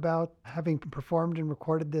talk about having performed and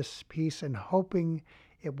recorded this piece and hoping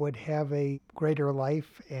it would have a greater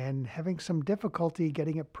life and having some difficulty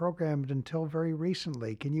getting it programmed until very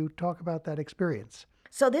recently. Can you talk about that experience?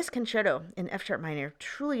 So this concerto in F sharp minor,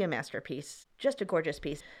 truly a masterpiece, just a gorgeous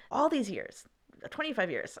piece. All these years,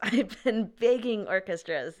 25 years, I've been begging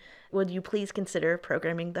orchestras, would you please consider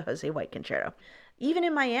programming the Jose White concerto? Even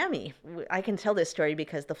in Miami, I can tell this story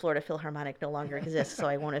because the Florida Philharmonic no longer exists, so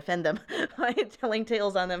I won't offend them by telling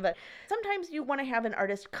tales on them. But sometimes you want to have an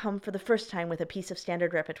artist come for the first time with a piece of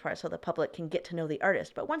standard repertoire so the public can get to know the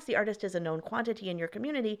artist. But once the artist is a known quantity in your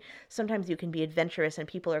community, sometimes you can be adventurous and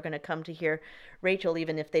people are going to come to hear Rachel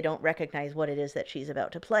even if they don't recognize what it is that she's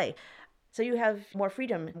about to play. So you have more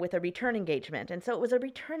freedom with a return engagement. And so it was a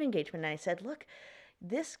return engagement. And I said, look,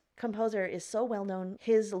 this composer is so well known.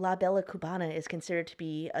 His La Bella Cubana is considered to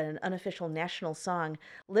be an unofficial national song.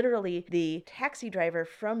 Literally, the taxi driver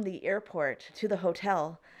from the airport to the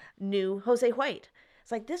hotel knew Jose White.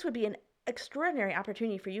 It's like, this would be an extraordinary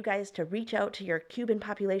opportunity for you guys to reach out to your Cuban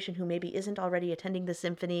population who maybe isn't already attending the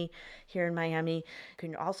symphony here in Miami. You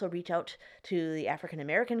can also reach out to the African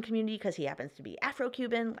American community because he happens to be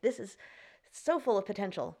Afro-Cuban. This is so full of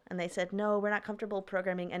potential. And they said, no, we're not comfortable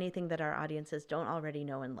programming anything that our audiences don't already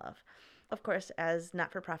know and love. Of course, as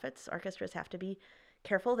not-for-profits, orchestras have to be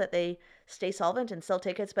careful that they stay solvent and sell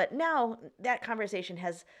tickets. But now that conversation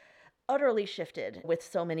has utterly shifted with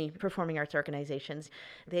so many performing arts organizations.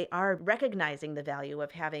 They are recognizing the value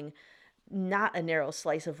of having not a narrow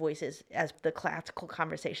slice of voices as the classical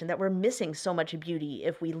conversation, that we're missing so much beauty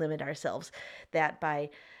if we limit ourselves, that by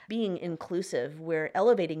being inclusive, we're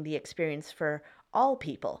elevating the experience for all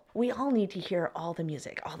people. We all need to hear all the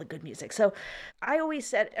music, all the good music. So I always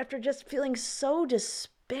said, after just feeling so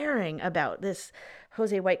despondent despairing about this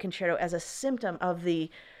Jose White concerto as a symptom of the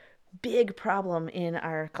big problem in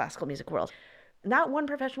our classical music world. Not one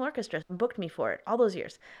professional orchestra booked me for it all those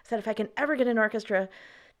years. Said if I can ever get an orchestra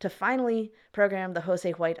to finally program the Jose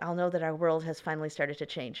White, I'll know that our world has finally started to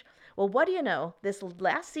change. Well, what do you know? This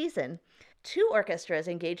last season, 2 orchestras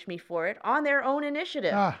engaged me for it on their own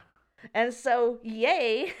initiative. And so,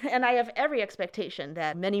 yay, and I have every expectation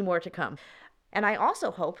that many more to come. And I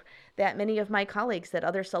also hope that many of my colleagues, that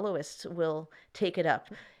other soloists will take it up.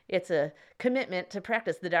 It's a commitment to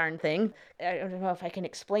practice the darn thing. I don't know if I can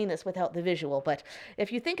explain this without the visual, but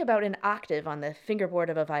if you think about an octave on the fingerboard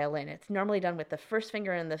of a violin, it's normally done with the first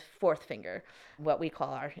finger and the fourth finger, what we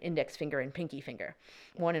call our index finger and pinky finger,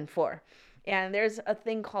 1 and 4. And there's a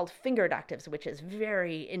thing called fingered octaves, which is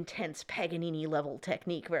very intense Paganini level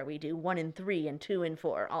technique where we do 1 and 3 and 2 and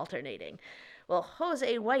 4 alternating. Well,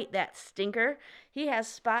 Jose White, that stinker, he has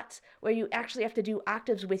spots where you actually have to do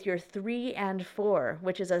octaves with your 3 and 4,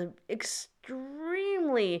 which is an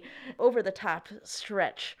extremely over-the-top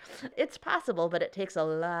stretch. It's possible, but it takes a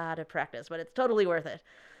lot of practice, but it's totally worth it.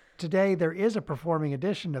 Today, there is a performing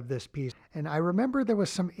edition of this piece, and I remember there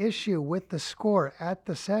was some issue with the score at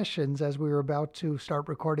the sessions as we were about to start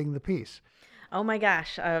recording the piece. Oh my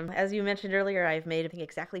gosh. As you mentioned earlier, I've made, I think,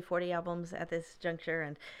 exactly 40 albums at this juncture,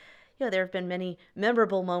 and there have been many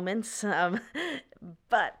memorable moments,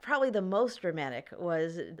 but probably the most dramatic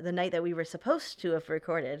was the night that we were supposed to have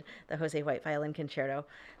recorded the Jose White Violin Concerto.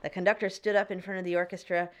 The conductor stood up in front of the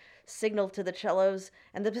orchestra, signaled to the cellos,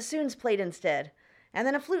 and the bassoons played instead. And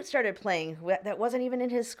then a flute started playing that wasn't even in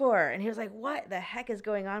his score. And he was like, what the heck is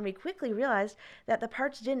going on? We quickly realized that the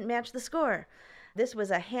parts didn't match the score. This was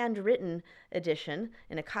a handwritten edition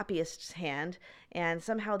in a copyist's hand. And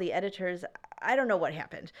somehow the editors, I don't know what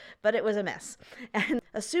happened, but it was a mess. And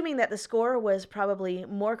assuming that the score was probably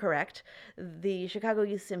more correct, the Chicago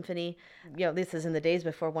Youth Symphony, this is in the days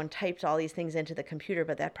before one typed all these things into the computer,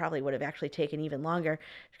 but that probably would have actually taken even longer.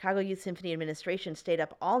 Chicago Youth Symphony administration stayed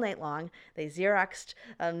up all night long. They Xeroxed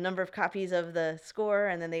a number of copies of the score,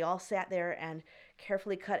 and then they all sat there and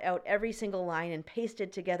carefully cut out every single line and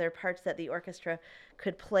pasted together parts that the orchestra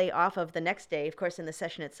could play off of the next day. Of course, in the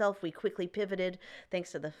session itself, we quickly pivoted,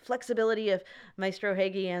 thanks to the flexibility of Maestro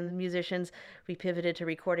Hegyi and the musicians, we pivoted to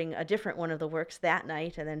recording a different one of the works that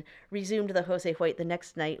night and then resumed the Jose White the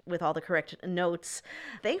next night with all the correct notes.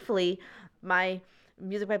 Thankfully, my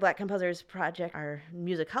Music by Black Composers project, our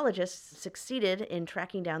musicologists succeeded in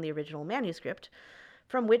tracking down the original manuscript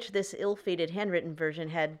from which this ill-fated handwritten version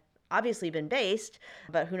had obviously been based,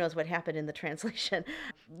 but who knows what happened in the translation.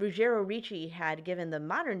 Ruggero Ricci had given the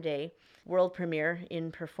modern day world premiere in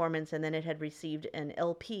performance, and then it had received an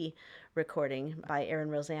LP recording by Aaron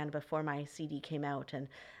Roseanne before my CD came out. And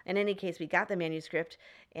in any case, we got the manuscript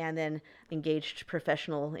and then engaged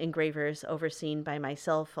professional engravers overseen by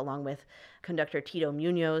myself, along with conductor Tito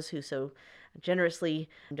Munoz, who so generously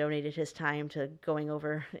donated his time to going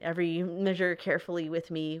over every measure carefully with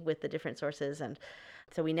me with the different sources. And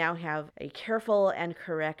so we now have a careful and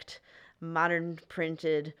correct, modern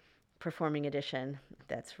printed performing edition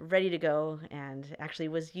that's ready to go and actually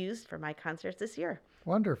was used for my concerts this year.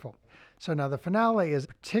 Wonderful. So now the finale is a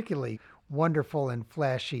particularly wonderful and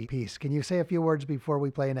flashy piece. Can you say a few words before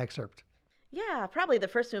we play an excerpt? Yeah, probably the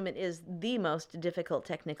first movement is the most difficult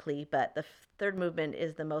technically, but the third movement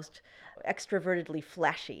is the most extrovertedly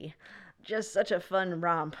flashy. Just such a fun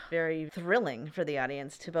romp, very thrilling for the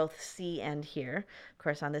audience to both see and hear. Of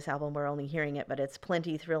course, on this album, we're only hearing it, but it's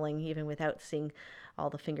plenty thrilling even without seeing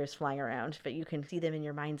all the fingers flying around. But you can see them in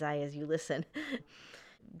your mind's eye as you listen.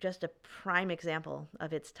 Just a prime example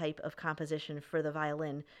of its type of composition for the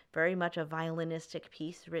violin. Very much a violinistic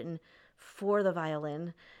piece written for the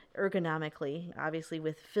violin, ergonomically, obviously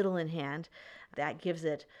with fiddle in hand. That gives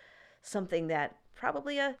it something that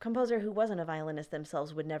probably a composer who wasn't a violinist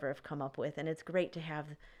themselves would never have come up with. And it's great to have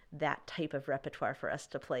that type of repertoire for us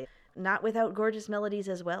to play, not without gorgeous melodies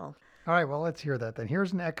as well. All right, well, let's hear that then.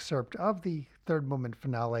 Here's an excerpt of the third movement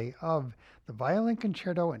finale of the Violin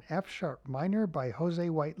Concerto in F-sharp minor by Jose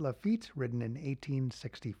White Lafitte, written in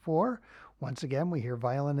 1864. Once again, we hear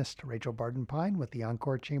violinist Rachel Barden-Pine with the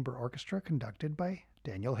Encore Chamber Orchestra conducted by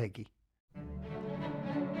Daniel Hegyi.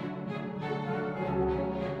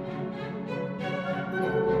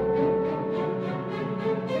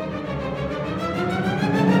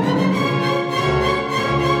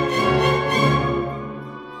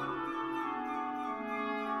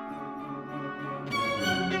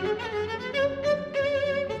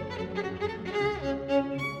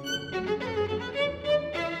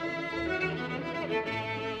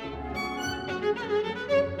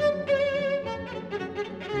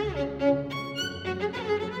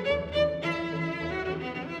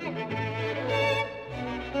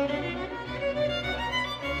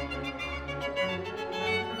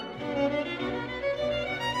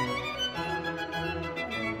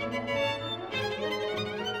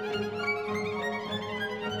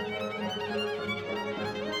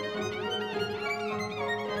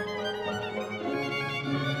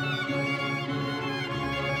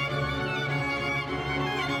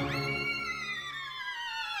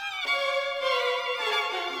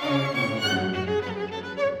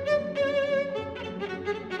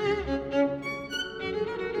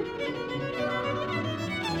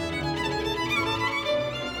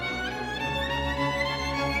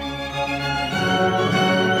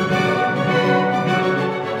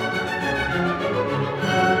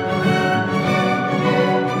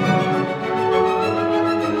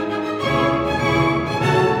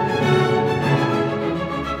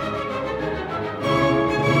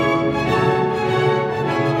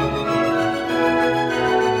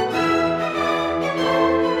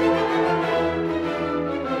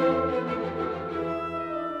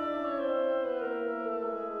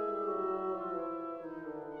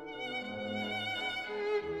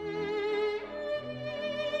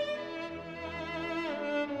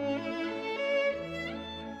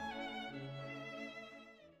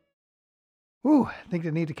 Ooh, I think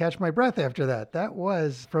I need to catch my breath after that. That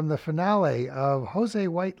was from the finale of Jose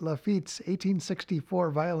White Lafitte's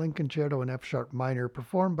 1864 Violin Concerto in F sharp minor,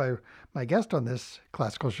 performed by my guest on this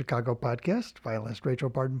Classical Chicago podcast, violinist Rachel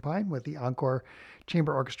Barden-Pine, with the Encore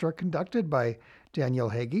Chamber Orchestra conducted by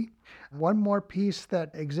Daniel Hagee. One more piece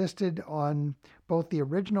that existed on both the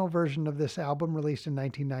original version of this album released in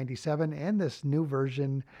 1997 and this new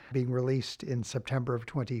version being released in September of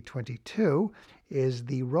 2022 is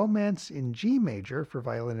the Romance in G Major for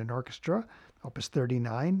Violin and Orchestra, Opus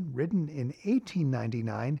 39, written in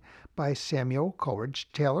 1899 by Samuel Coleridge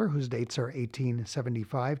Taylor, whose dates are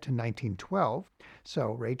 1875 to 1912.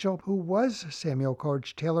 So, Rachel, who was Samuel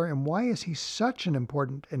Coleridge Taylor, and why is he such an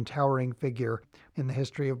important and towering figure in the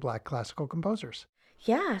history of Black classical composers?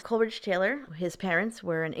 Yeah, Coleridge Taylor, his parents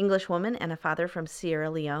were an English woman and a father from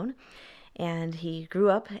Sierra Leone. And he grew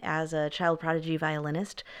up as a child prodigy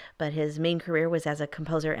violinist, but his main career was as a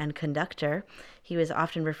composer and conductor. He was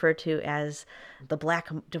often referred to as the Black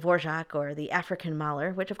Dvorak or the African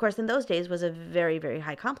Mahler, which, of course, in those days was a very, very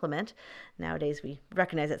high compliment. Nowadays, we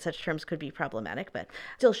recognize that such terms could be problematic, but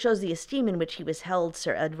still shows the esteem in which he was held.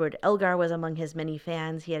 Sir Edward Elgar was among his many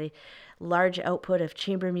fans. He had a large output of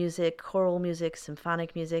chamber music, choral music,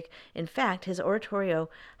 symphonic music. In fact, his oratorio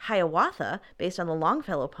Hiawatha, based on the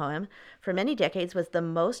Longfellow poem, for many decades was the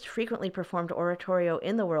most frequently performed oratorio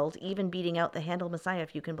in the world, even beating out the Handel Messiah,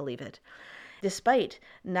 if you can believe it. Despite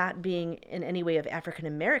not being in any way of African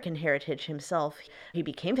American heritage himself, he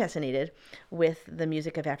became fascinated with the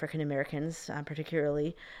music of African Americans,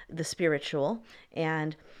 particularly the spiritual,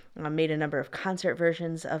 and made a number of concert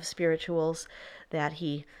versions of spirituals that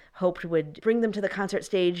he hoped would bring them to the concert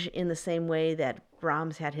stage in the same way that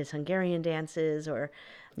Brahms had his Hungarian dances, or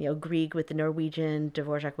Grieg with the Norwegian,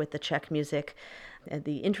 Dvorak with the Czech music.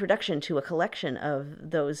 The introduction to a collection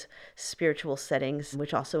of those spiritual settings,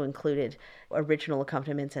 which also included original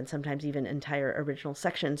accompaniments and sometimes even entire original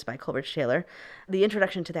sections by Coleridge Taylor. The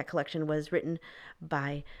introduction to that collection was written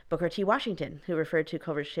by Booker T. Washington, who referred to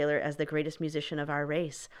Coleridge Taylor as the greatest musician of our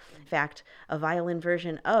race. In fact, a violin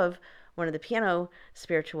version of one of the piano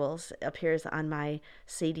spirituals appears on my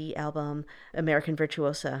CD album, American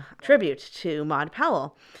Virtuosa, tribute to Maud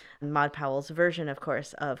Powell. Maud Powell's version, of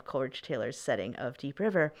course, of Coleridge Taylor's setting of Deep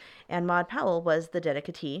River. And Maud Powell was the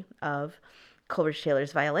dedicatee of Coleridge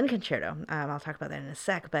Taylor's Violin Concerto. I'll talk about that in a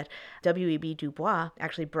sec, but W.E.B. Du Bois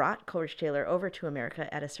actually brought Coleridge Taylor over to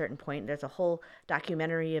America at a certain point. There's a whole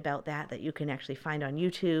documentary about that you can actually find on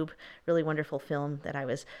YouTube. Really wonderful film that I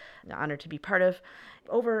was honored to be part of.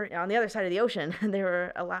 Over on the other side of the ocean, there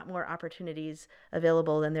were a lot more opportunities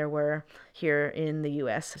available than there were here in the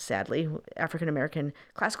U.S., sadly. African American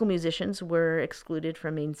classical musicians were excluded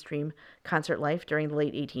from mainstream concert life during the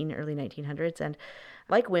late early 1900s, and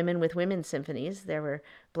like women with women's symphonies, there were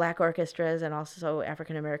black orchestras, and also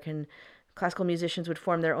African American classical musicians would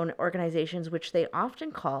form their own organizations, which they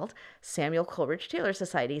often called Samuel Coleridge Taylor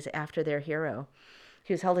Societies after their hero.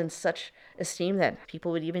 He was held in such esteem that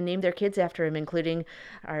people would even name their kids after him, including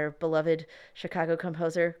our beloved Chicago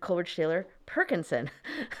composer Coleridge Taylor Perkinson,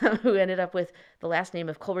 who ended up with the last name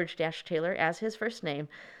of Coleridge-Taylor as his first name.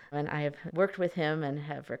 And I have worked with him and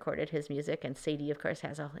have recorded his music, and Sadie, of course,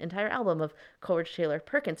 has an entire album of Coleridge Taylor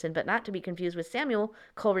Perkinson, but not to be confused with Samuel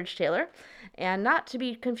Coleridge Taylor, and not to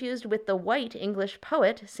be confused with the white English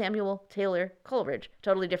poet Samuel Taylor Coleridge.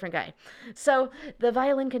 Totally different guy. So the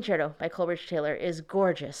Violin Concerto by Coleridge Taylor is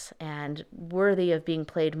gorgeous and worthy of being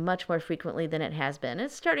played much more frequently than it has been.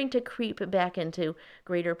 It's starting to creep back into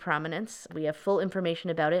greater prominence. We have full information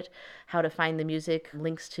about it, how to find the music,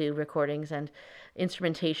 links to recordings and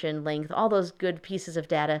instrumentation, length, all those good pieces of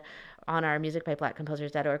data on our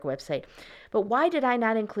musicbyblackcomposers.org website. But why did I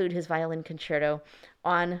not include his Violin Concerto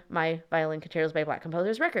on my Violin Concertos by Black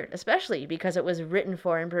Composers record, especially because it was written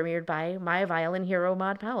for and premiered by my violin hero,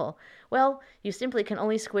 Maud Powell? Well, you simply can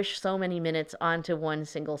only squish so many minutes onto one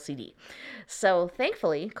single CD. So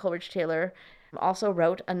thankfully, Coleridge Taylor also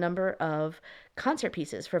wrote a number of concert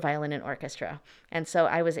pieces for violin and orchestra. And so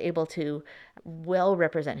I was able to well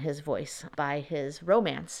represent his voice by his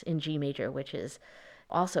Romance in G Major, which is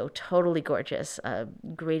also totally gorgeous. A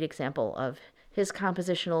great example of his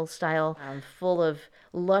compositional style, full of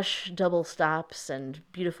lush double stops and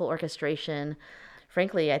beautiful orchestration.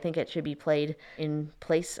 Frankly, I think it should be played in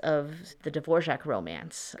place of the Dvorak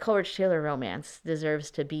Romance. Coleridge Taylor Romance deserves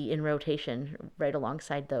to be in rotation right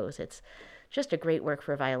alongside those. It's just a great work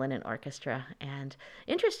for violin and orchestra. And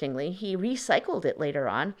interestingly, he recycled it later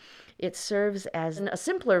on. It serves as a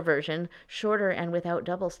simpler version, shorter and without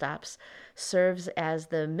double stops, serves as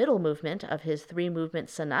the middle movement of his 3-movement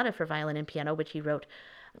sonata for violin and piano, which he wrote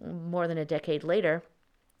more than a decade later.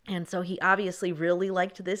 And so he obviously really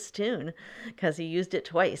liked this tune because he used it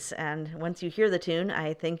twice. And once you hear the tune,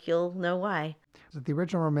 I think you'll know why. The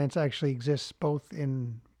original romance actually exists both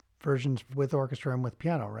in versions with orchestra and with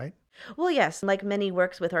piano, right? Well, yes, like many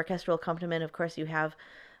works with orchestral accompaniment, of course, you have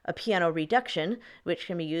a piano reduction, which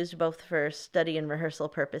can be used both for study and rehearsal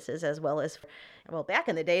purposes as well as, well, back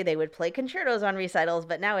in the day, they would play concertos on recitals,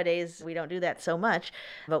 but nowadays we don't do that so much.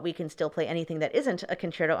 But we can still play anything that isn't a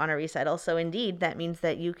concerto on a recital. So, indeed, that means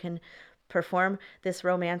that you can perform this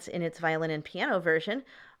romance in its violin and piano version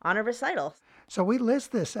on a recital. So we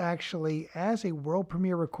list this actually as a world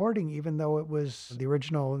premiere recording, even though it was the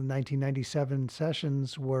original 1997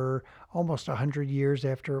 sessions were almost 100 years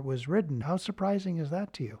after it was written. How surprising is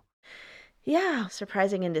that to you? Yeah,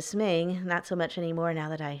 surprising and dismaying. Not so much anymore now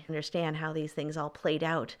that I understand how these things all played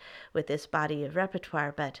out with this body of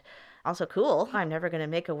repertoire, but also cool. I'm never going to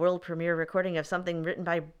make a world premiere recording of something written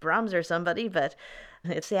by Brahms or somebody, but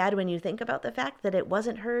it's sad when you think about the fact that it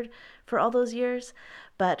wasn't heard for all those years,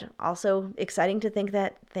 but also exciting to think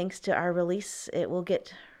that thanks to our release, it will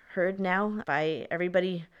get heard now by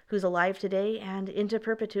everybody who's alive today and into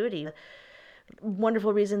perpetuity.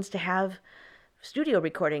 Wonderful reasons to have studio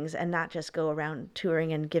recordings and not just go around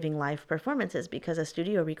touring and giving live performances, because a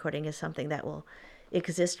studio recording is something that will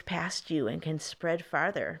exist past you and can spread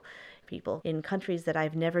farther. People in countries that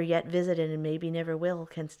I've never yet visited and maybe never will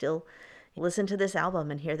can still listen to this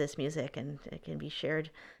album and hear this music, and it can be shared.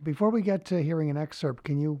 Before we get to hearing an excerpt,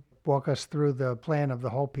 can you walk us through the plan of the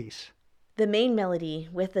whole piece? The main melody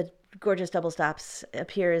with the gorgeous double stops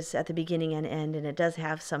appears at the beginning and end, and it does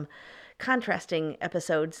have some contrasting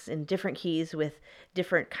episodes in different keys with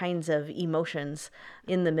different kinds of emotions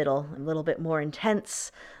in the middle, a little bit more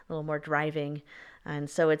intense, a little more driving. And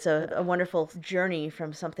so it's a wonderful journey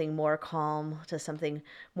from something more calm to something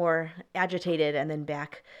more agitated, and then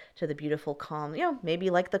back to the beautiful calm,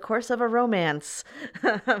 maybe like the course of a romance.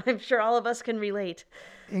 I'm sure all of us can relate.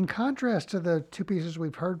 In contrast to the two pieces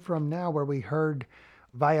we've heard from now, where we heard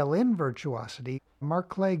violin virtuosity, Mark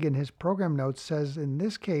Clegg in his program notes says in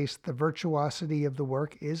this case, the virtuosity of the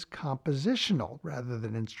work is compositional rather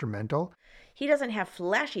than instrumental. He doesn't have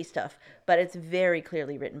flashy stuff, but it's very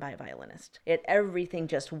clearly written by a violinist. Everything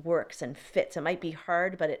just works and fits. It might be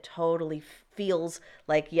hard, but it totally feels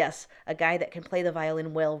like, yes, a guy that can play the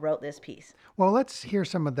violin well wrote this piece. Well, let's hear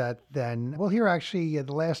some of that then. We'll hear actually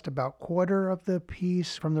the last about quarter of the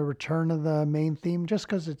piece from the return of the main theme, just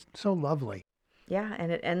because it's so lovely. Yeah,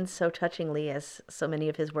 and it ends so touchingly, as so many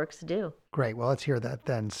of his works do. Great. Well, let's hear that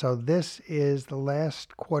then. So this is the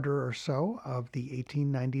last quarter or so of the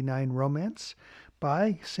 1899 romance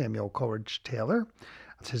by Samuel Coleridge Taylor.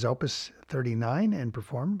 It's his opus 39 and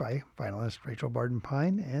performed by violinist Rachel Barden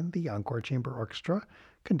Pine and the Encore Chamber Orchestra,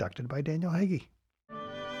 conducted by Daniel Hagee.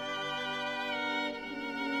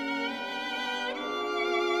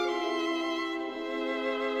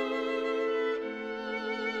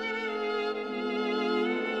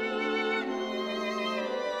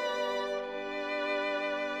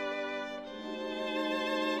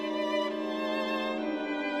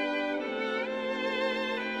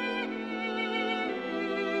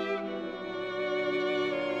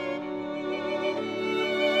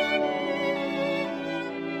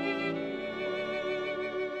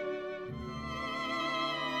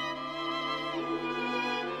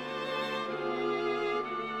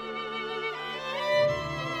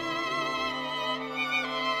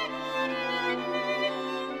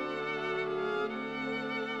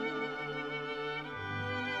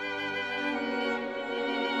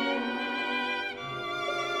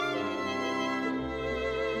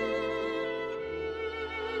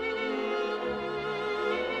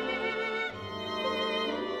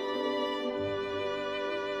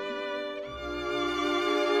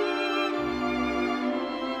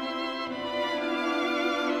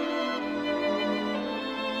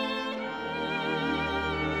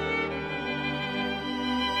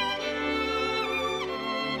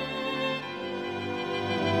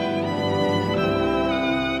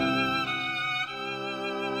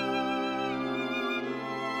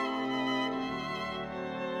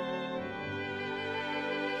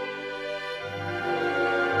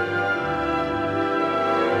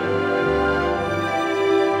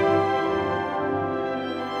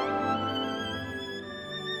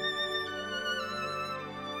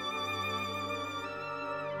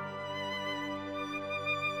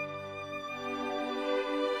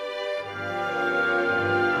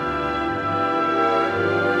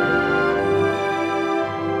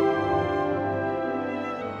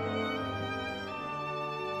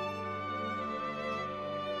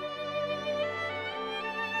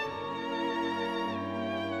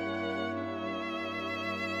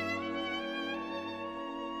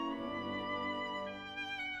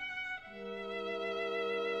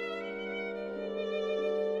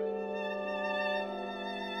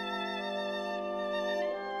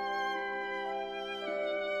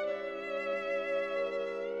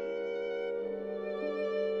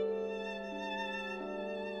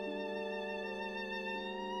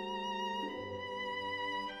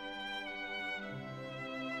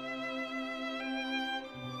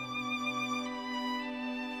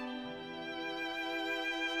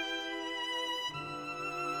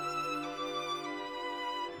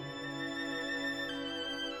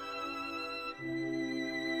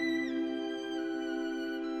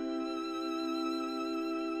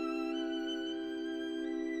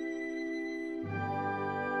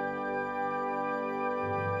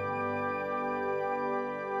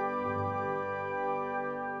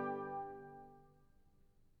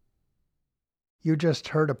 You just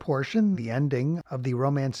heard a portion, the ending, of the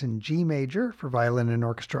Romance in G Major for Violin and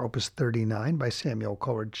Orchestra Opus 39 by Samuel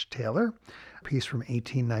Coleridge Taylor, a piece from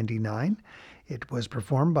 1899. It was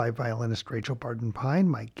performed by violinist Rachel Barden-Pine,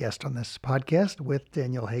 my guest on this podcast, with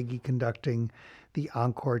Daniel Hagee conducting the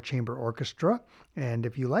Encore Chamber Orchestra. And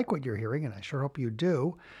if you like what you're hearing, and I sure hope you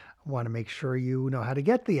do, want to make sure you know how to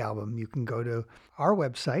get the album. You can go to our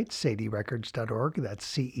website, cedillerecords.org. That's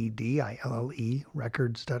CEDILLE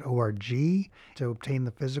records.org to obtain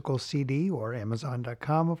the physical CD, or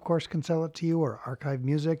Amazon.com, of course, can sell it to you, or Archive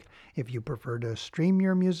Music. If you prefer to stream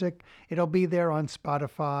your music, it'll be there on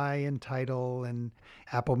Spotify and Tidal and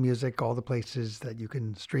Apple Music, all the places that you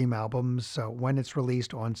can stream albums when it's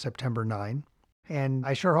released on September 9. And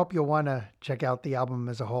I sure hope you'll want to check out the album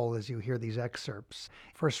as a whole as you hear these excerpts.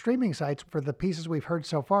 For streaming sites, for the pieces we've heard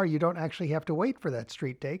so far, you don't actually have to wait for that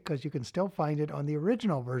street date because you can still find it on the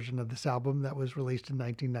original version of this album that was released in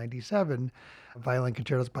 1997, Violin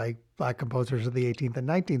Concertos by Black Composers of the 18th and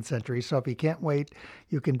 19th century. So if you can't wait,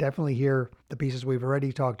 you can definitely hear the pieces we've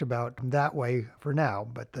already talked about that way for now.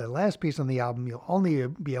 But the last piece on the album you'll only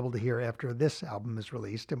be able to hear after this album is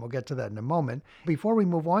released, and we'll get to that in a moment. Before we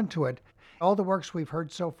move on to it, all the works we've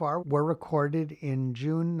heard so far were recorded in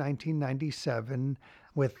June 1997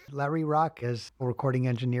 with Larry Rock as a recording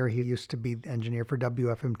engineer. He used to be the engineer for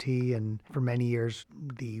WFMT and for many years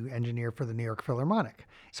the engineer for the New York Philharmonic.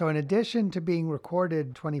 So in addition to being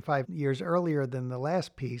recorded 25 years earlier than the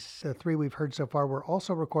last piece, the three we've heard so far were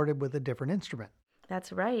also recorded with a different instrument.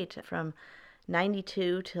 That's right. From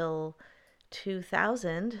 92 till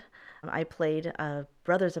 2000, I played a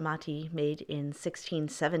Brothers Amati made in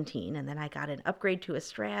 1617, and then I got an upgrade to a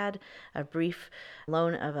Strad, a brief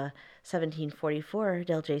loan of a 1744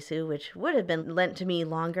 Del Jesu, which would have been lent to me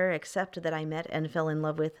longer, except that I met and fell in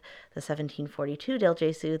love with the 1742 Del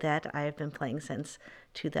Jesu that I have been playing since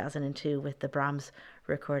 2002 with the Brahms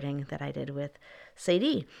recording that I did with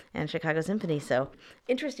Sadie and Chicago Symphony. So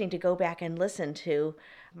interesting to go back and listen to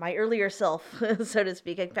my earlier self, so to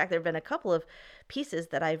speak. In fact, there have been a couple of pieces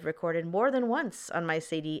that I've recorded more than once on my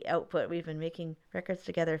Sadie output. We've been making records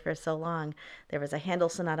together for so long. There was a Handel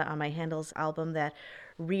sonata on my Handel's album that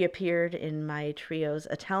reappeared in my trio's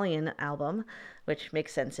Italian album, which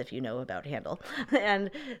makes sense if you know about Handel. And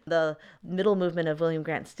the middle movement of William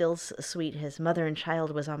Grant Still's suite, his Mother and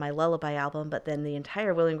Child, was on my Lullaby album, but then the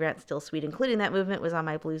entire William Grant Still suite, including that movement, was on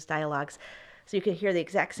my Blues Dialogues. So you can hear the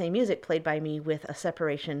exact same music played by me with a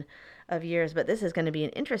separation of years. But this is going to be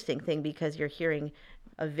an interesting thing because you're hearing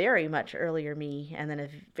a very much earlier me and then a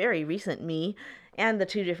very recent me and the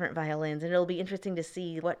two different violins. And it'll be interesting to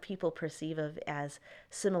see what people perceive of as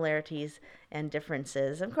similarities and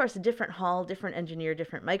differences. Of course, a different hall, different engineer,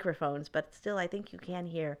 different microphones, but still I think you can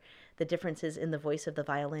hear the differences in the voice of the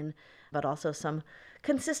violin, but also some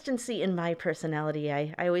consistency in my personality.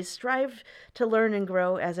 I always strive to learn and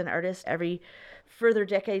grow as an artist every further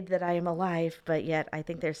decade that I am alive, but yet I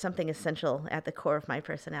think there's something essential at the core of my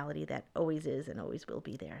personality that always is and always will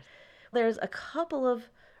be there. There's a couple of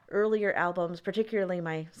earlier albums, particularly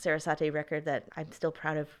my Sarasate record, that I'm still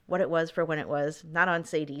proud of what it was for when it was, not on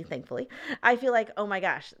Sadie, thankfully. I feel like, oh my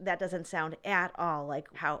gosh, that doesn't sound at all like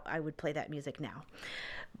how I would play that music now.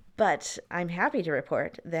 But I'm happy to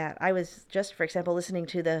report that I was just, for example, listening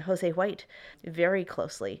to the Jose White very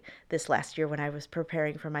closely this last year when I was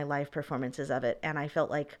preparing for my live performances of it. And I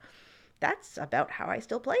felt like that's about how I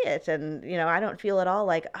still play it. And, you know, I don't feel at all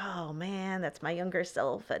like, oh man, that's my younger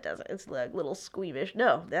self. It's like a little squeamish.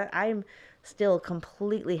 No, I'm still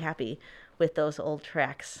completely happy with those old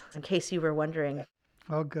tracks, in case you were wondering.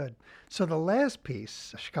 Oh, good. So the last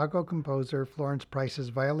piece, Chicago composer Florence Price's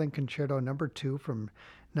Violin Concerto No. 2 from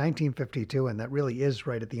 1952, and that really is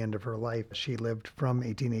right at the end of her life. She lived from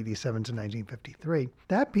 1887 to 1953.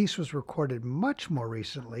 That piece was recorded much more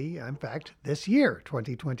recently, in fact, this year,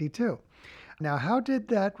 2022. Now, how did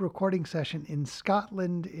that recording session in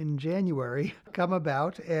Scotland in January come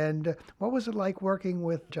about, and what was it like working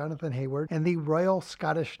with Jonathan Hayward and the Royal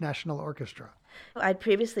Scottish National Orchestra? I'd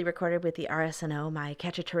previously recorded with the RSNO my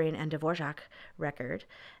Khachaturian and Dvorak record,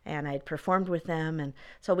 and I'd performed with them, and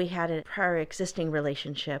so we had a prior existing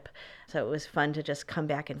relationship, so it was fun to just come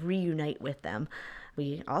back and reunite with them.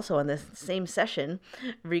 We also, on the same session,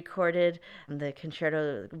 recorded the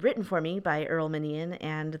concerto written for me by Earl Minian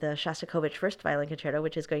and the Shostakovich First Violin Concerto,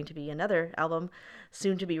 which is going to be another album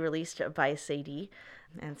soon to be released by Sadie.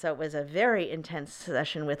 And so it was a very intense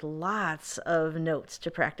session with lots of notes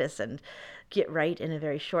to practice and get right in a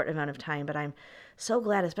very short amount of time. But I'm so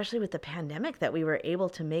glad, especially with the pandemic, that we were able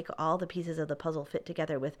to make all the pieces of the puzzle fit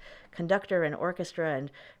together with conductor and orchestra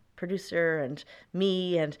and producer and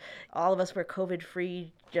me, and all of us were COVID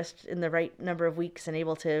free just in the right number of weeks and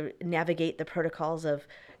able to navigate the protocols of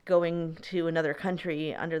going to another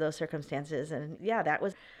country under those circumstances. And yeah, that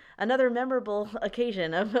was another memorable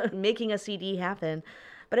occasion of making a CD happen.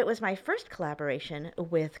 But it was my first collaboration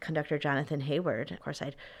with conductor Jonathan Hayward. Of course,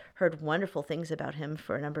 I'd heard wonderful things about him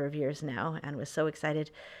for a number of years now and was so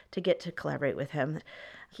excited to get to collaborate with him.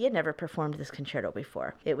 He had never performed this concerto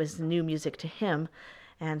before. It was new music to him.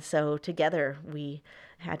 And so together we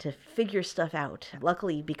had to figure stuff out.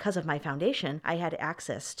 Luckily, because of my foundation, I had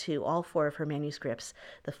access to all 4 of her manuscripts,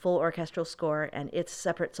 the full orchestral score and its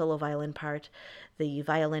separate solo violin part, the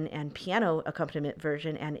violin and piano accompaniment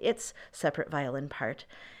version and its separate violin part.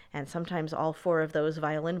 And sometimes all 4 of those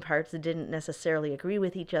violin parts didn't necessarily agree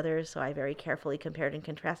with each other, so I very carefully compared and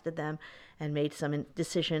contrasted them and made some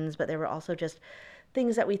decisions, but there were also just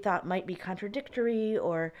things that we thought might be contradictory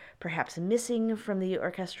or perhaps missing from the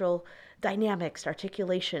orchestral dynamics,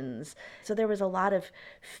 articulations. So there was a lot of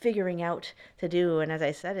figuring out to do. And as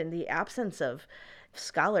I said, in the absence of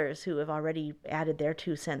scholars who have already added their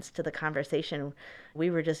 2 cents to the conversation, we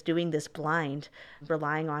were just doing this blind,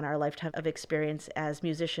 relying on our lifetime of experience as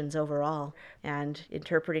musicians overall and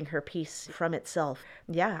interpreting her piece from itself.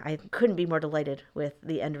 Yeah, I couldn't be more delighted with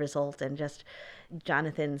the end result and just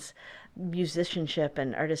Jonathan's musicianship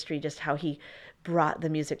and artistry, just how he brought the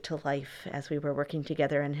music to life as we were working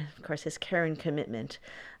together, and of course his care and commitment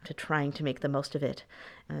to trying to make the most of it,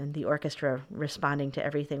 and the orchestra responding to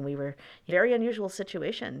everything. We were in a very unusual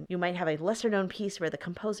situation. You might have a lesser known piece where the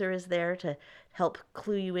composer is there to help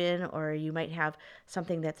clue you in, or you might have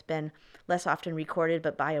something that's been less often recorded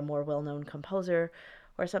but by a more well-known composer,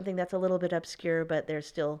 or something that's a little bit obscure but there's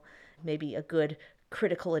still maybe a good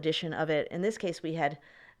critical edition of it. In this case, we had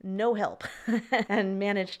no help and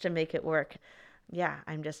managed to make it work. Yeah,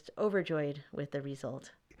 I'm just overjoyed with the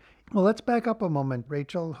result. Well, let's back up a moment,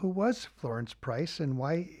 Rachel. Who was Florence Price, and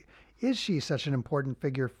why is she such an important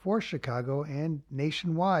figure for Chicago and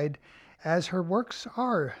nationwide, as her works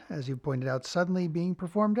are, as you pointed out, suddenly being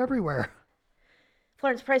performed everywhere?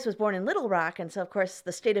 Florence Price was born in Little Rock, and so, of course,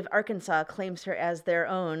 the state of Arkansas claims her as their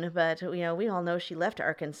own. But, we all know she left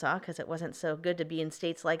Arkansas because it wasn't so good to be in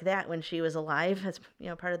states like that when she was alive. As,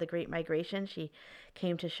 part of the Great Migration, she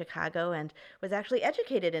came to Chicago and was actually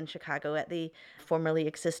educated in Chicago at the formerly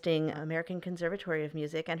existing American Conservatory of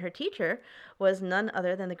Music. And her teacher was none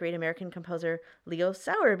other than the great American composer Leo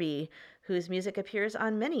Sowerby, whose music appears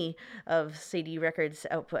on many of Sadie Records'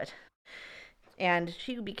 output. And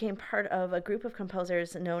she became part of a group of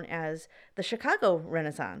composers known as the Chicago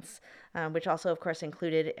Renaissance, which also, of course,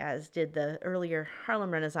 included, as did the earlier Harlem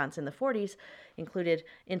Renaissance in the 40s, included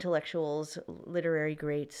intellectuals, literary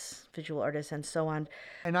greats, visual artists, and so on.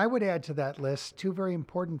 And I would add to that list 2 very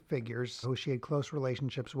important figures who she had close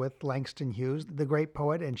relationships with: Langston Hughes, the great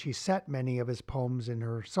poet, and she set many of his poems in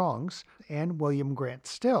her songs, and William Grant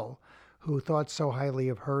Still, who thought so highly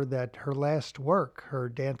of her that her last work, her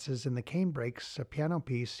Dances in the Canebrakes, a piano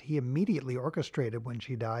piece, he immediately orchestrated when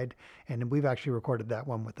she died. And we've actually recorded that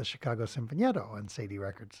one with the Chicago Sinfonietto on Sadie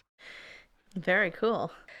Records. Very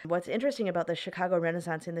cool. What's interesting about the Chicago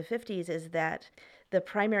Renaissance in the 50s is that the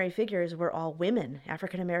primary figures were all women,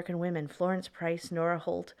 African-American women: Florence Price, Nora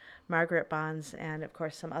Holt, Margaret Bonds, and of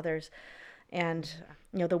course some others. And,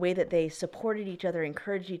 the way that they supported each other,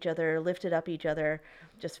 encouraged each other, lifted up each other,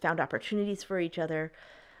 just found opportunities for each other,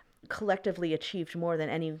 collectively achieved more than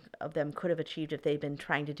any of them could have achieved if they'd been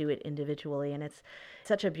trying to do it individually. And it's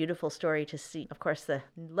such a beautiful story to see. Of course, the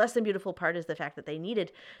less than beautiful part is the fact that they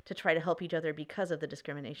needed to try to help each other because of the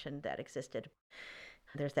discrimination that existed.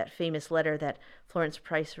 There's that famous letter that Florence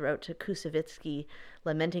Price wrote to Koussevitzky,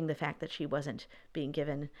 lamenting the fact that she wasn't being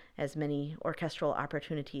given as many orchestral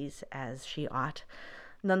opportunities as she ought.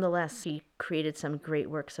 Nonetheless, she created some great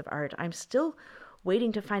works of art. I'm still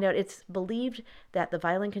waiting to find out. It's believed that the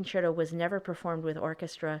violin concerto was never performed with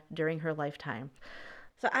orchestra during her lifetime.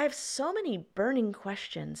 So I have so many burning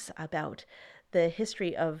questions about the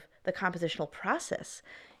history of the compositional process.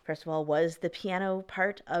 First of all, was the piano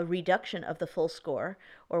part a reduction of the full score,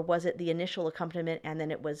 or was it the initial accompaniment and then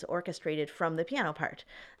it was orchestrated from the piano part?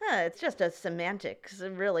 It's just a semantics,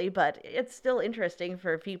 really, but it's still interesting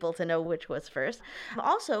for people to know which was first.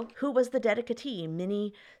 Also, who was the dedicatee?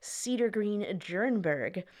 Minnie Cedar Green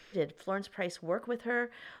Jurenberg. Did Florence Price work with her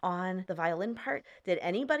on the violin part? Did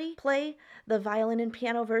anybody play the violin and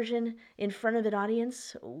piano version in front of an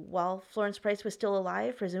audience while Florence Price was still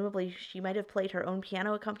alive? Presumably, she might have played her own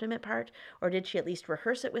piano accompaniment part, or did she at least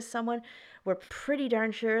rehearse it with someone? We're pretty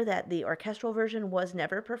darn sure that the orchestral version was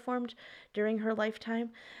never performed during her lifetime.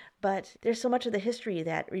 But there's so much of the history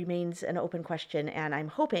that remains an open question, and I'm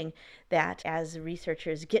hoping that as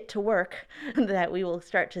researchers get to work, that we will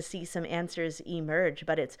start to see some answers emerge.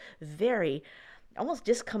 But it's very almost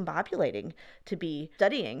discombobulating to be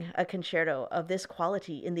studying a concerto of this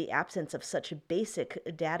quality in the absence of such basic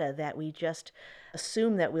data that we just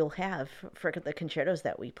assume that we'll have for the concertos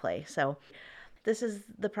that we play. So this is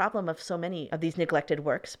the problem of so many of these neglected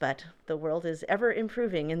works, but the world is ever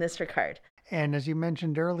improving in this regard. And as you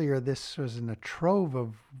mentioned earlier, this was in a trove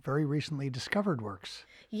of very recently discovered works.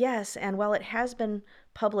 Yes, and while it has been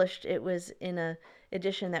published, it was in a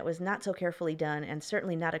edition that was not so carefully done, and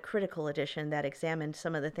certainly not a critical edition that examined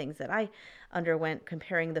some of the things that I underwent,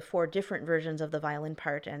 comparing the 4 different versions of the violin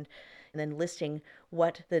part and then listing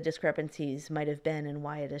what the discrepancies might have been and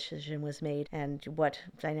why a decision was made and what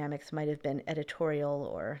dynamics might have been editorial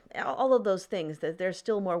or all of those things. That there's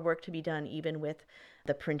still more work to be done even with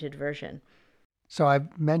the printed version. So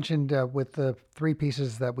I've mentioned with the 3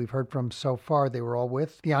 pieces that we've heard from so far, they were all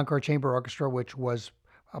with the Encore Chamber Orchestra, which was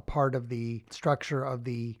a part of the structure of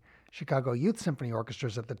the Chicago Youth Symphony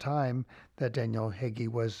Orchestras at the time that Daniel Hegyi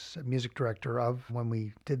was music director of when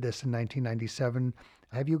we did this in 1997.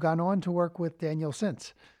 Have you gone on to work with Daniel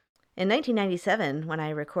since? In 1997, when I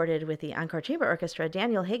recorded with the Encore Chamber Orchestra,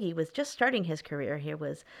 Daniel Hegyi was just starting his career. He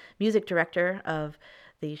was music director of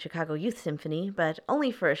the Chicago Youth Symphony, but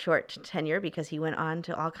only for a short tenure because he went on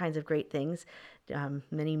to all kinds of great things,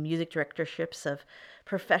 many music directorships of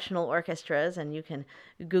professional orchestras, and you can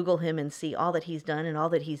Google him and see all that he's done and all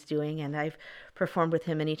that he's doing. And I've performed with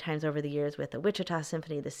him many times over the years with the Wichita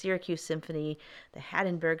Symphony, the Syracuse Symphony, the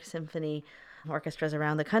Haddonburg Symphony, orchestras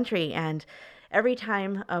around the country. And every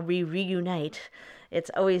time we reunite,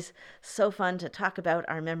 it's always so fun to talk about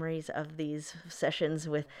our memories of these sessions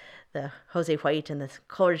with the Jose White and the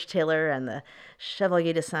Coleridge Taylor and the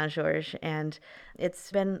Chevalier de Saint-Georges. And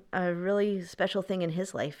it's been a really special thing in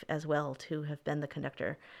his life as well to have been the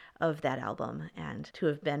conductor of that album and to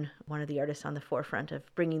have been one of the artists on the forefront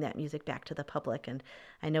of bringing that music back to the public. And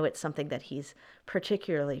I know it's something that he's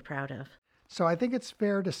particularly proud of. So I think it's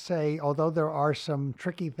fair to say, although there are some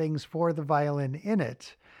tricky things for the violin in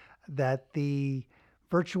it, that the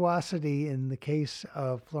virtuosity in the case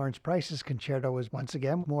of Florence Price's concerto is once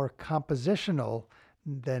again more compositional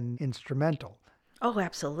than instrumental. Oh,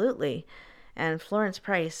 absolutely. And Florence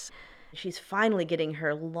Price, she's finally getting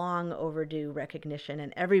her long overdue recognition,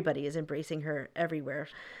 and everybody is embracing her everywhere.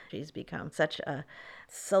 She's become such a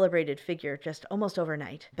celebrated figure just almost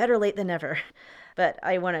overnight. Better late than never. But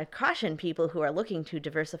I want to caution people who are looking to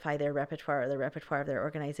diversify their repertoire or the repertoire of their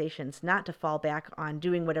organizations not to fall back on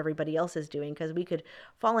doing what everybody else is doing, because we could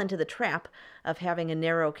fall into the trap of having a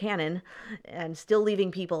narrow canon and still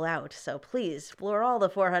leaving people out. So please explore all the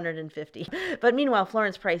 450. But meanwhile,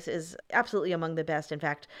 Florence Price is absolutely among the best. In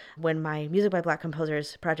fact, when my Music by Black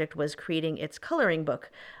Composers project was creating its coloring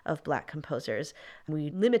book of Black composers, we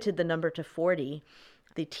limited the number to 40.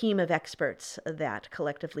 The team of experts that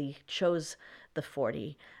collectively chose the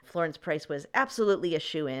 40. Florence Price was absolutely a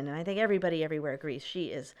shoo-in, and I think everybody everywhere agrees she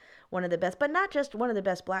is one of the best, but not just one of the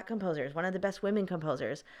best Black composers, one of the best women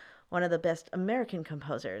composers, one of the best American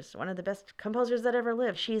composers, one of the best composers that ever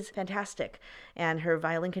lived. She's fantastic, and her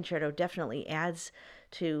violin concerto definitely adds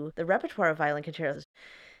to the repertoire of violin concertos.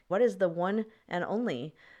 What is the one and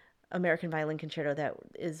only American violin concerto that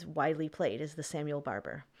is widely played is the Samuel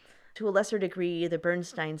Barber. To a lesser degree, the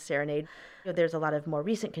Bernstein Serenade. There's a lot of more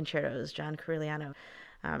recent concertos, John Corigliano,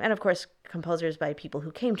 and of course, composers by people who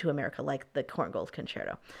came to America, like the Korngold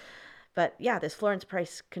Concerto. But yeah, this Florence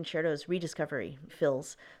Price concerto's rediscovery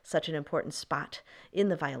fills such an important spot in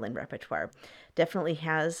the violin repertoire. Definitely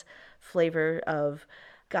has flavor of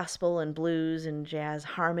gospel and blues and jazz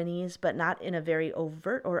harmonies, but not in a very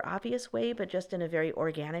overt or obvious way, but just in a very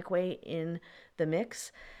organic way in the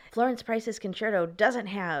mix. Florence Price's concerto doesn't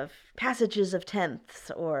have passages of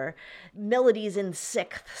tenths or melodies in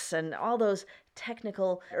sixths and all those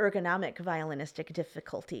technical ergonomic violinistic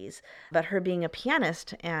difficulties. But her being a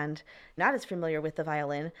pianist and not as familiar with the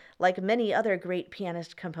violin, like many other great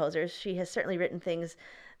pianist composers, she has certainly written things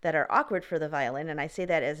that are awkward for the violin, and I say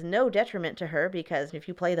that as no detriment to her, because if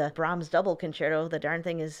you play the Brahms double concerto, the darn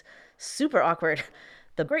thing is super awkward.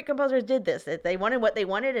 The great composers did this. They wanted what they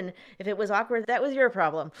wanted, and if it was awkward, that was your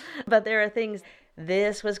problem. But there are things,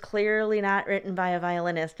 this was clearly not written by a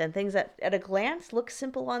violinist, and things that at a glance look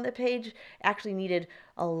simple on the page actually needed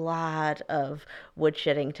a lot of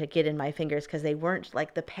woodshedding to get in my fingers, because they weren't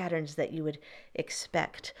like the patterns that you would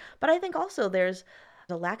expect. But I think also there's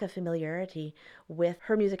the lack of familiarity with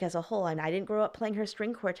her music as a whole. And I didn't grow up playing her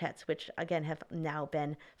string quartets, which again have now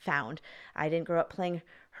been found. I didn't grow up playing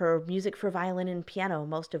her music for violin and piano,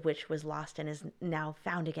 most of which was lost and is now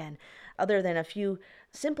found again, other than a few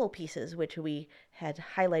simple pieces which we had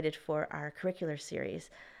highlighted for our curricular series.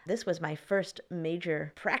 This was my first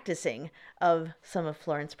major practicing of some of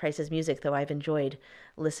Florence Price's music, though I've enjoyed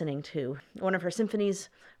listening to one of her symphonies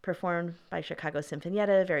performed by Chicago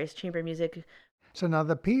Sinfonietta, various chamber music. So now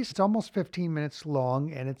the piece, it's almost 15 minutes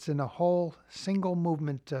long, and it's in a whole single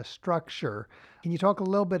movement structure. Can you talk a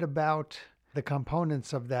little bit about the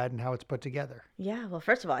components of that and how it's put together? Yeah, well,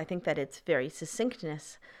 first of all, I think that its very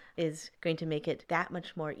succinctness is going to make it that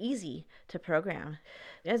much more easy to program.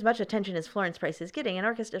 As much attention as Florence Price is getting, an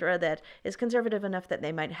orchestra that is conservative enough that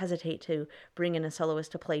they might hesitate to bring in a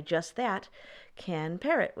soloist to play just that can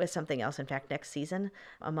pair it with something else. In fact, next season,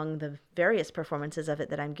 among the various performances of it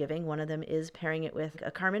that I'm giving, one of them is pairing it with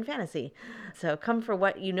a Carmen Fantasy. So come for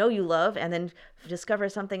what you know you love and then discover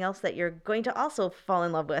something else that you're going to also fall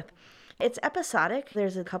in love with. It's episodic.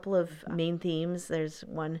 There's a couple of main themes. There's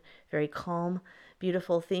one very calm,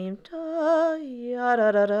 beautiful theme. Da, ya,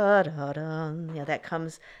 da, da, da, da, da. Yeah, that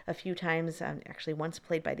comes a few times, actually once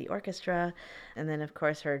played by the orchestra. And then, of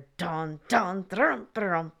course, her don, don, drum,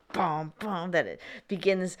 drum, bom, bom, that it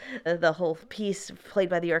begins the whole piece played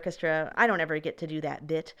by the orchestra. I don't ever get to do that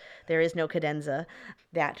bit. There is no cadenza.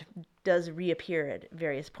 That does reappear at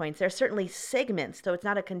various points. There are certainly segments, so it's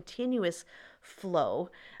not a continuous flow,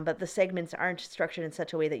 but the segments aren't structured in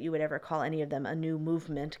such a way that you would ever call any of them a new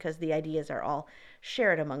movement, because the ideas are all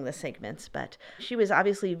shared among the segments. But she was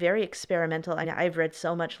obviously very experimental, and I've read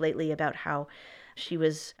so much lately about how she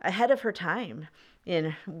was ahead of her time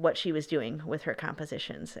in what she was doing with her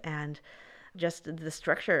compositions, and just the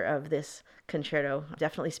structure of this concerto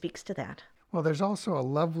definitely speaks to that. Well, there's also a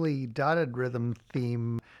lovely dotted rhythm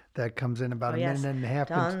theme that comes in about a minute and a half.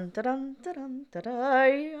 Dun, dun, dun,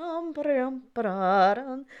 dun,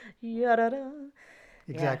 dun,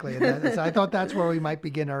 Exactly. Yeah. I thought that's where we might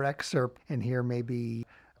begin our excerpt and hear maybe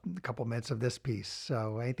a couple minutes of this piece.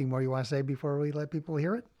 So anything more you want to say before we let people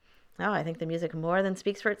hear it? No, I think the music more than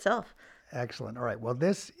speaks for itself. Excellent. All right. Well,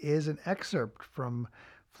 this is an excerpt from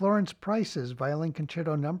Florence Price's Violin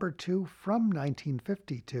Concerto No. 2 from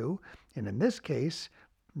 1952. And in this case,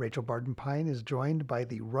 Rachel Barden-Pine is joined by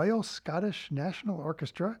the Royal Scottish National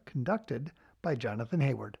Orchestra, conducted by Jonathan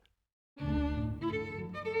Hayward.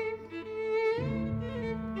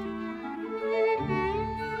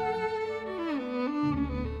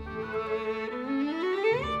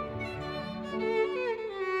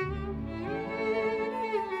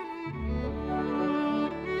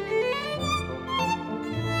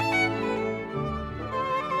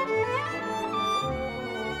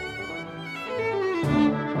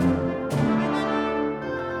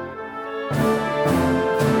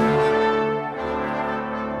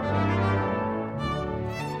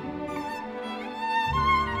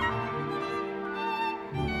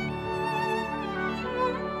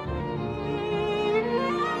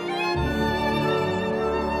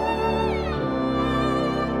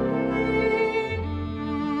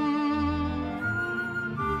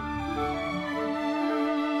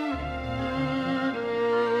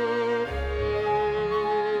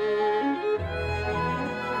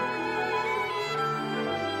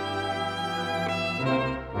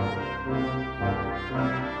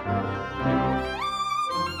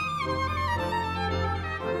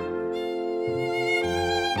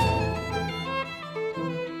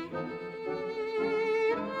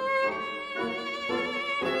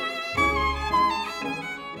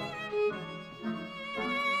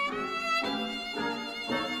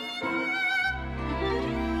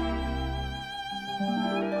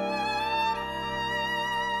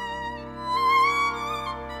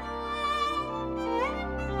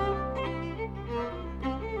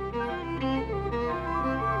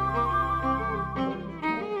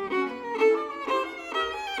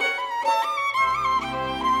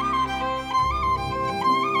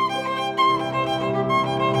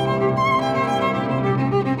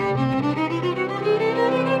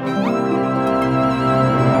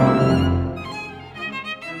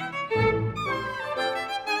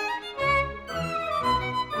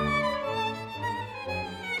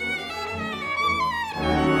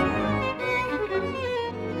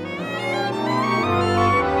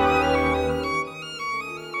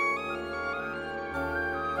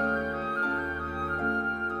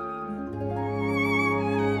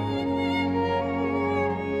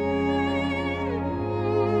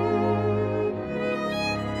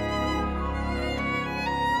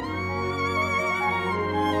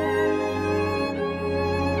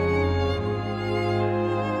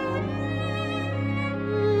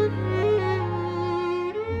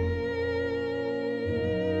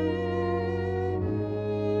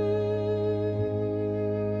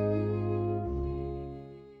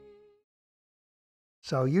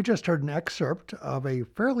 So you just heard an excerpt of a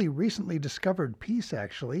fairly recently discovered piece,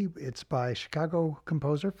 actually. It's by Chicago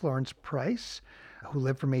composer Florence Price, who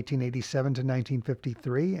lived from 1887 to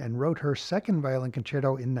 1953 and wrote her second violin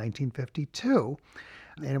concerto in 1952.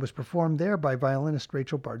 And it was performed there by violinist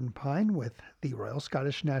Rachel Barton-Pine with the Royal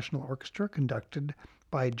Scottish National Orchestra, conducted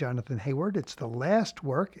by Jonathan Hayward. It's the last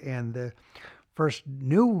work and the first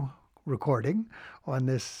new recording on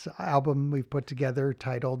this album we've put together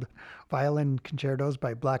titled Violin Concertos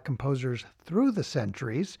by Black Composers Through the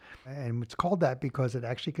Centuries. And it's called that because it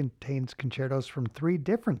actually contains concertos from 3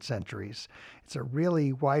 different centuries. It's a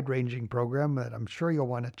really wide-ranging program that I'm sure you'll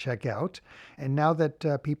want to check out. And now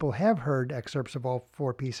that people have heard excerpts of all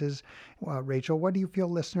 4 pieces, Rachel, what do you feel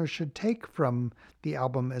listeners should take from the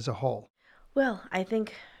album as a whole? Well, I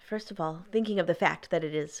think, first of all, thinking of the fact that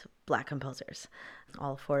it is Black composers.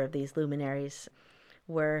 All 4 of these luminaries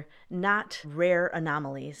were not rare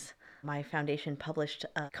anomalies. My foundation published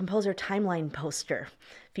a composer timeline poster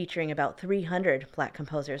featuring about 300 Black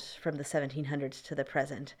composers from the 1700s to the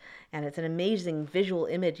present. And it's an amazing visual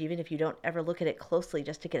image, even if you don't ever look at it closely,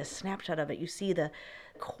 just to get a snapshot of it. You see the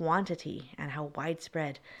quantity and how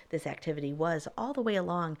widespread this activity was all the way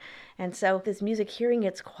along. And so this music, hearing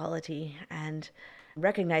its quality and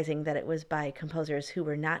recognizing that it was by composers who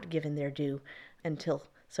were not given their due until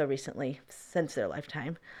so recently, since their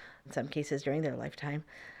lifetime, in some cases during their lifetime,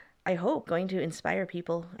 I hope going to inspire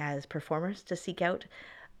people as performers to seek out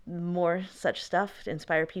more such stuff, to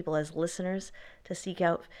inspire people as listeners to seek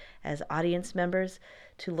out as audience members,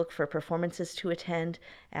 to look for performances to attend,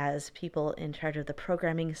 as people in charge of the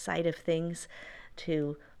programming side of things,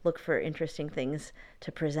 to look for interesting things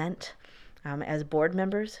to present. As board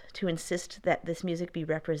members, to insist that this music be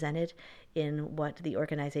represented in what the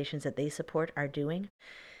organizations that they support are doing.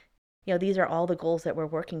 You know, these are all the goals that we're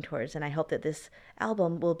working towards, and I hope that this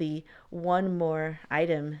album will be one more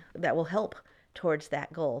item that will help towards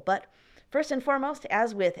that goal. But first and foremost,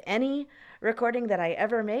 as with any recording that I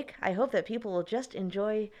ever make, I hope that people will just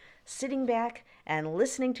enjoy sitting back and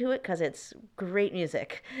listening to it, because it's great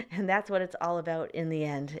music. And that's what it's all about in the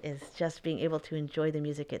end, is just being able to enjoy the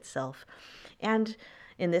music itself. And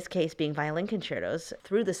in this case, being violin concertos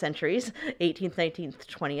through the centuries, 18th, 19th,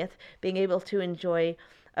 20th, being able to enjoy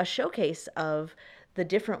a showcase of the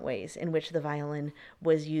different ways in which the violin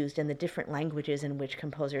was used and the different languages in which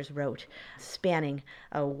composers wrote, spanning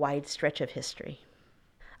a wide stretch of history.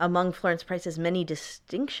 Among Florence Price's many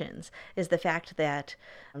distinctions is the fact that,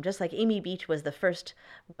 just like Amy Beach was the first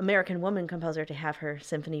American woman composer to have her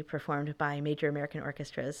symphony performed by major American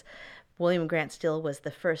orchestras, William Grant Still was the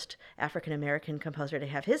first African-American composer to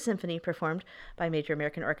have his symphony performed by major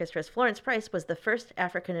American orchestras. Florence Price was the first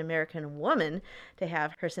African-American woman to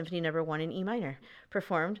have her Symphony No. 1 in E minor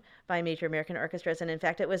performed by major American orchestras, and in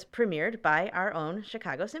fact it was premiered by our own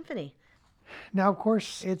Chicago Symphony. Now, of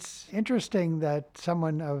course, it's interesting that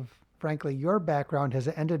someone of, frankly, your background has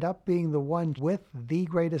ended up being the one with the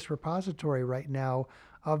greatest repository right now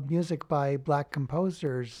of music by Black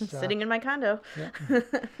composers. Sitting in my condo. Yeah.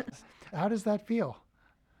 How does that feel?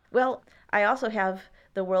 Well, I also have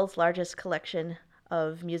the world's largest collection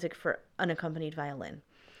of music for unaccompanied violin.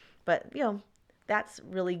 But, you know, that's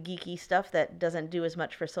really geeky stuff that doesn't do as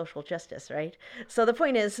much for social justice, right? So the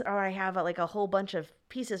point is, I have like a whole bunch of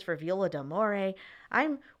pieces for viola d'amore.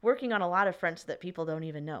 I'm working on a lot of fronts that people don't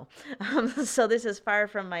even know. So this is far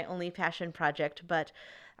from my only passion project, but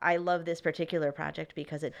I love this particular project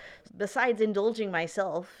because it, besides indulging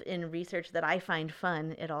myself in research that I find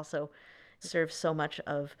fun, it also serves so much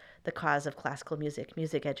of the cause of classical music,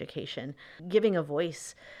 music education, giving a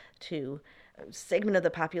voice to a segment of the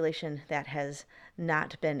population that has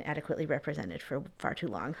not been adequately represented for far too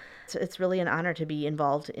long. So it's really an honor to be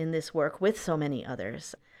involved in this work with so many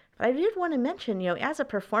others. But I did want to mention, as a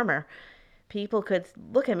performer, people could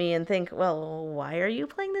look at me and think, well, why are you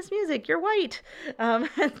playing this music? You're white. And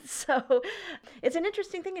so it's an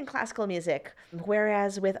interesting thing in classical music,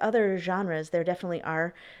 whereas with other genres, there definitely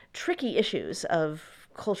are tricky issues of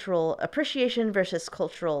cultural appreciation versus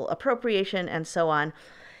cultural appropriation and so on.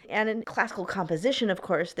 And in classical composition, of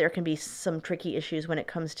course, there can be some tricky issues when it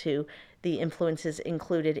comes to the influences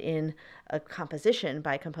included in a composition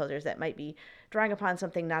by composers that might be drawing upon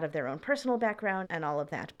something not of their own personal background and all of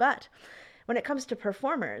that. But when it comes to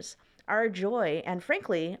performers, our joy and,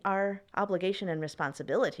 frankly, our obligation and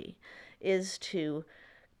responsibility is to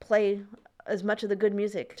play as much of the good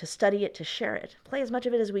music, to study it, to share it, play as much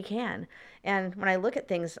of it as we can. And when I look at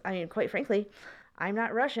things, quite frankly, I'm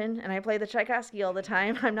not Russian and I play the Tchaikovsky all the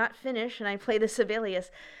time. I'm not Finnish and I play the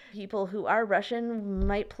Sibelius. People who are Russian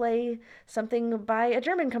might play something by a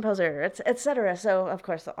German composer, etc. So, of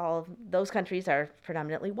course, all of those countries are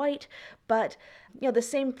predominantly white, but the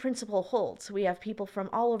same principle holds. We have people from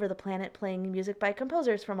all over the planet playing music by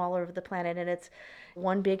composers from all over the planet, and it's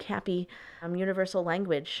one big happy universal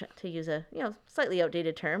language, to use a slightly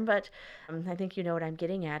outdated term, but I think you know what I'm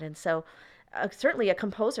getting at. And so certainly a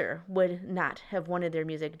composer would not have wanted their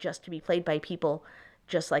music just to be played by people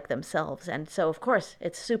just like themselves. And so, of course,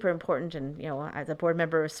 it's super important. And, as a board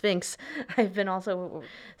member of Sphinx, I've been also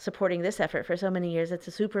supporting this effort for so many years.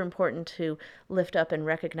 It's super important to lift up and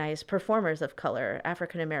recognize performers of color,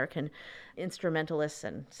 African-American instrumentalists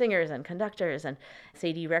and singers and conductors. And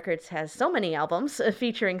Sadie Records has so many albums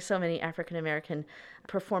featuring so many African-American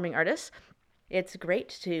performing artists. It's great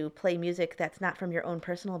to play music that's not from your own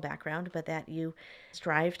personal background, but that you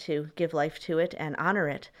strive to give life to it and honor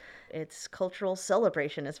it. It's cultural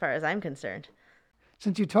celebration as far as I'm concerned.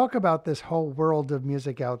 Since you talk about this whole world of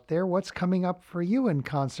music out there, what's coming up for you in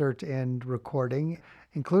concert and recording,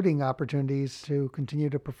 including opportunities to continue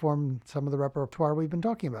to perform some of the repertoire we've been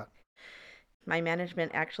talking about? My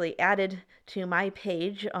management actually added to my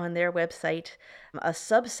page on their website a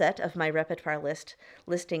subset of my repertoire list,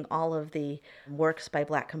 listing all of the works by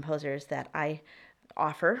Black composers that I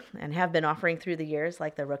offer and have been offering through the years,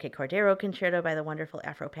 like the Roque Cordero Concerto by the wonderful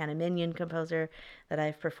Afro-Panamanian composer that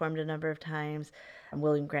I've performed a number of times,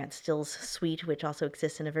 William Grant Still's Suite, which also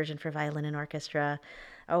exists in a version for violin and orchestra.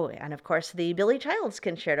 Oh, and of course, the Billy Childs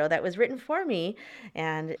Concerto that was written for me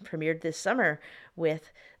and premiered this summer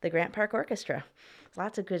with the Grant Park Orchestra.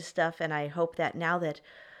 Lots of good stuff, and I hope that now that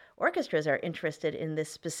orchestras are interested in this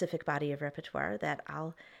specific body of repertoire, that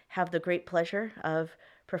I'll have the great pleasure of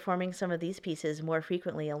performing some of these pieces more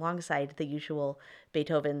frequently alongside the usual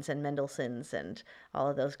Beethovens and Mendelssohns and all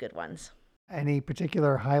of those good ones. Any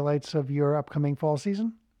particular highlights of your upcoming fall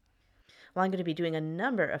season? Well, I'm going to be doing a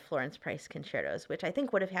number of Florence Price concertos, which I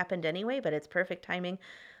think would have happened anyway, but it's perfect timing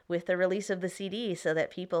with the release of the CD so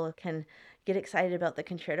that people can get excited about the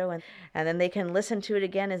concerto and then they can listen to it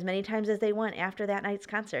again as many times as they want after that night's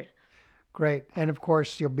concert. Great. And of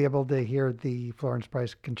course, you'll be able to hear the Florence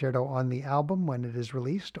Price Concerto on the album when it is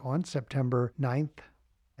released on September 9th.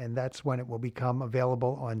 And that's when it will become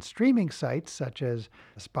available on streaming sites such as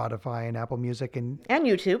Spotify and Apple Music and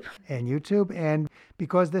YouTube. And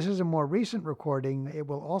because this is a more recent recording, it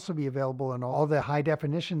will also be available on all the high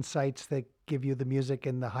definition sites that give you the music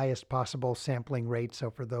in the highest possible sampling rate. So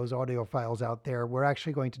for those audiophiles out there, we're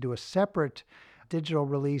actually going to do a separate digital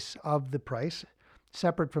release of the Price,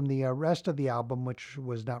 separate from the rest of the album, which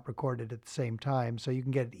was not recorded at the same time. So you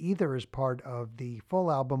can get it either as part of the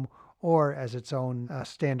full album or as its own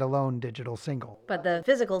standalone digital single. But the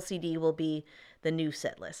physical CD will be the new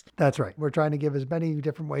set list. That's right. We're trying to give as many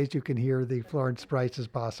different ways you can hear the Florence Price as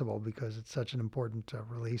possible because it's such an important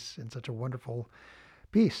release and such a wonderful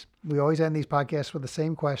piece. We always end these podcasts with the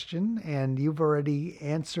same question, and you've already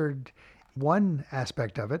answered one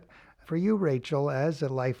aspect of it. For you, Rachel, as a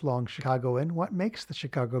lifelong Chicagoan, what makes the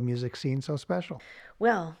Chicago music scene so special?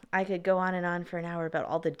 Well, I could go on and on for an hour about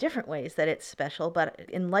all the different ways that it's special, but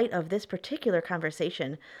in light of this particular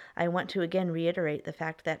conversation, I want to again reiterate the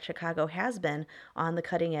fact that Chicago has been on the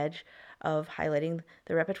cutting edge of highlighting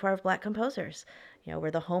the repertoire of Black composers.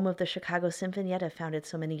 We're the home of the Chicago Sinfonietta, founded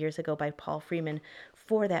so many years ago by Paul Freeman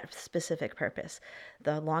for that specific purpose.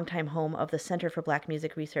 The longtime home of the Center for Black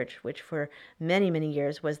Music Research, which for many, many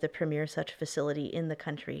years was the premier such facility in the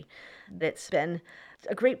country. It's been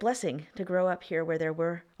a great blessing to grow up here where there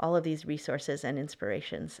were all of these resources and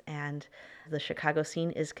inspirations. And the Chicago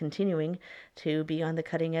scene is continuing to be on the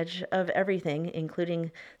cutting edge of everything,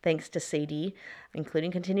 including, thanks to Sadie,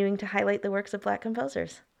 including continuing to highlight the works of Black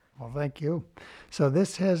composers. Well, thank you. So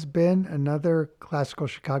this has been another Classical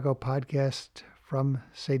Chicago podcast from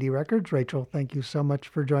Sadie Records. Rachel, thank you so much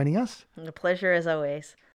for joining us. A pleasure as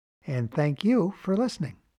always. And thank you for listening.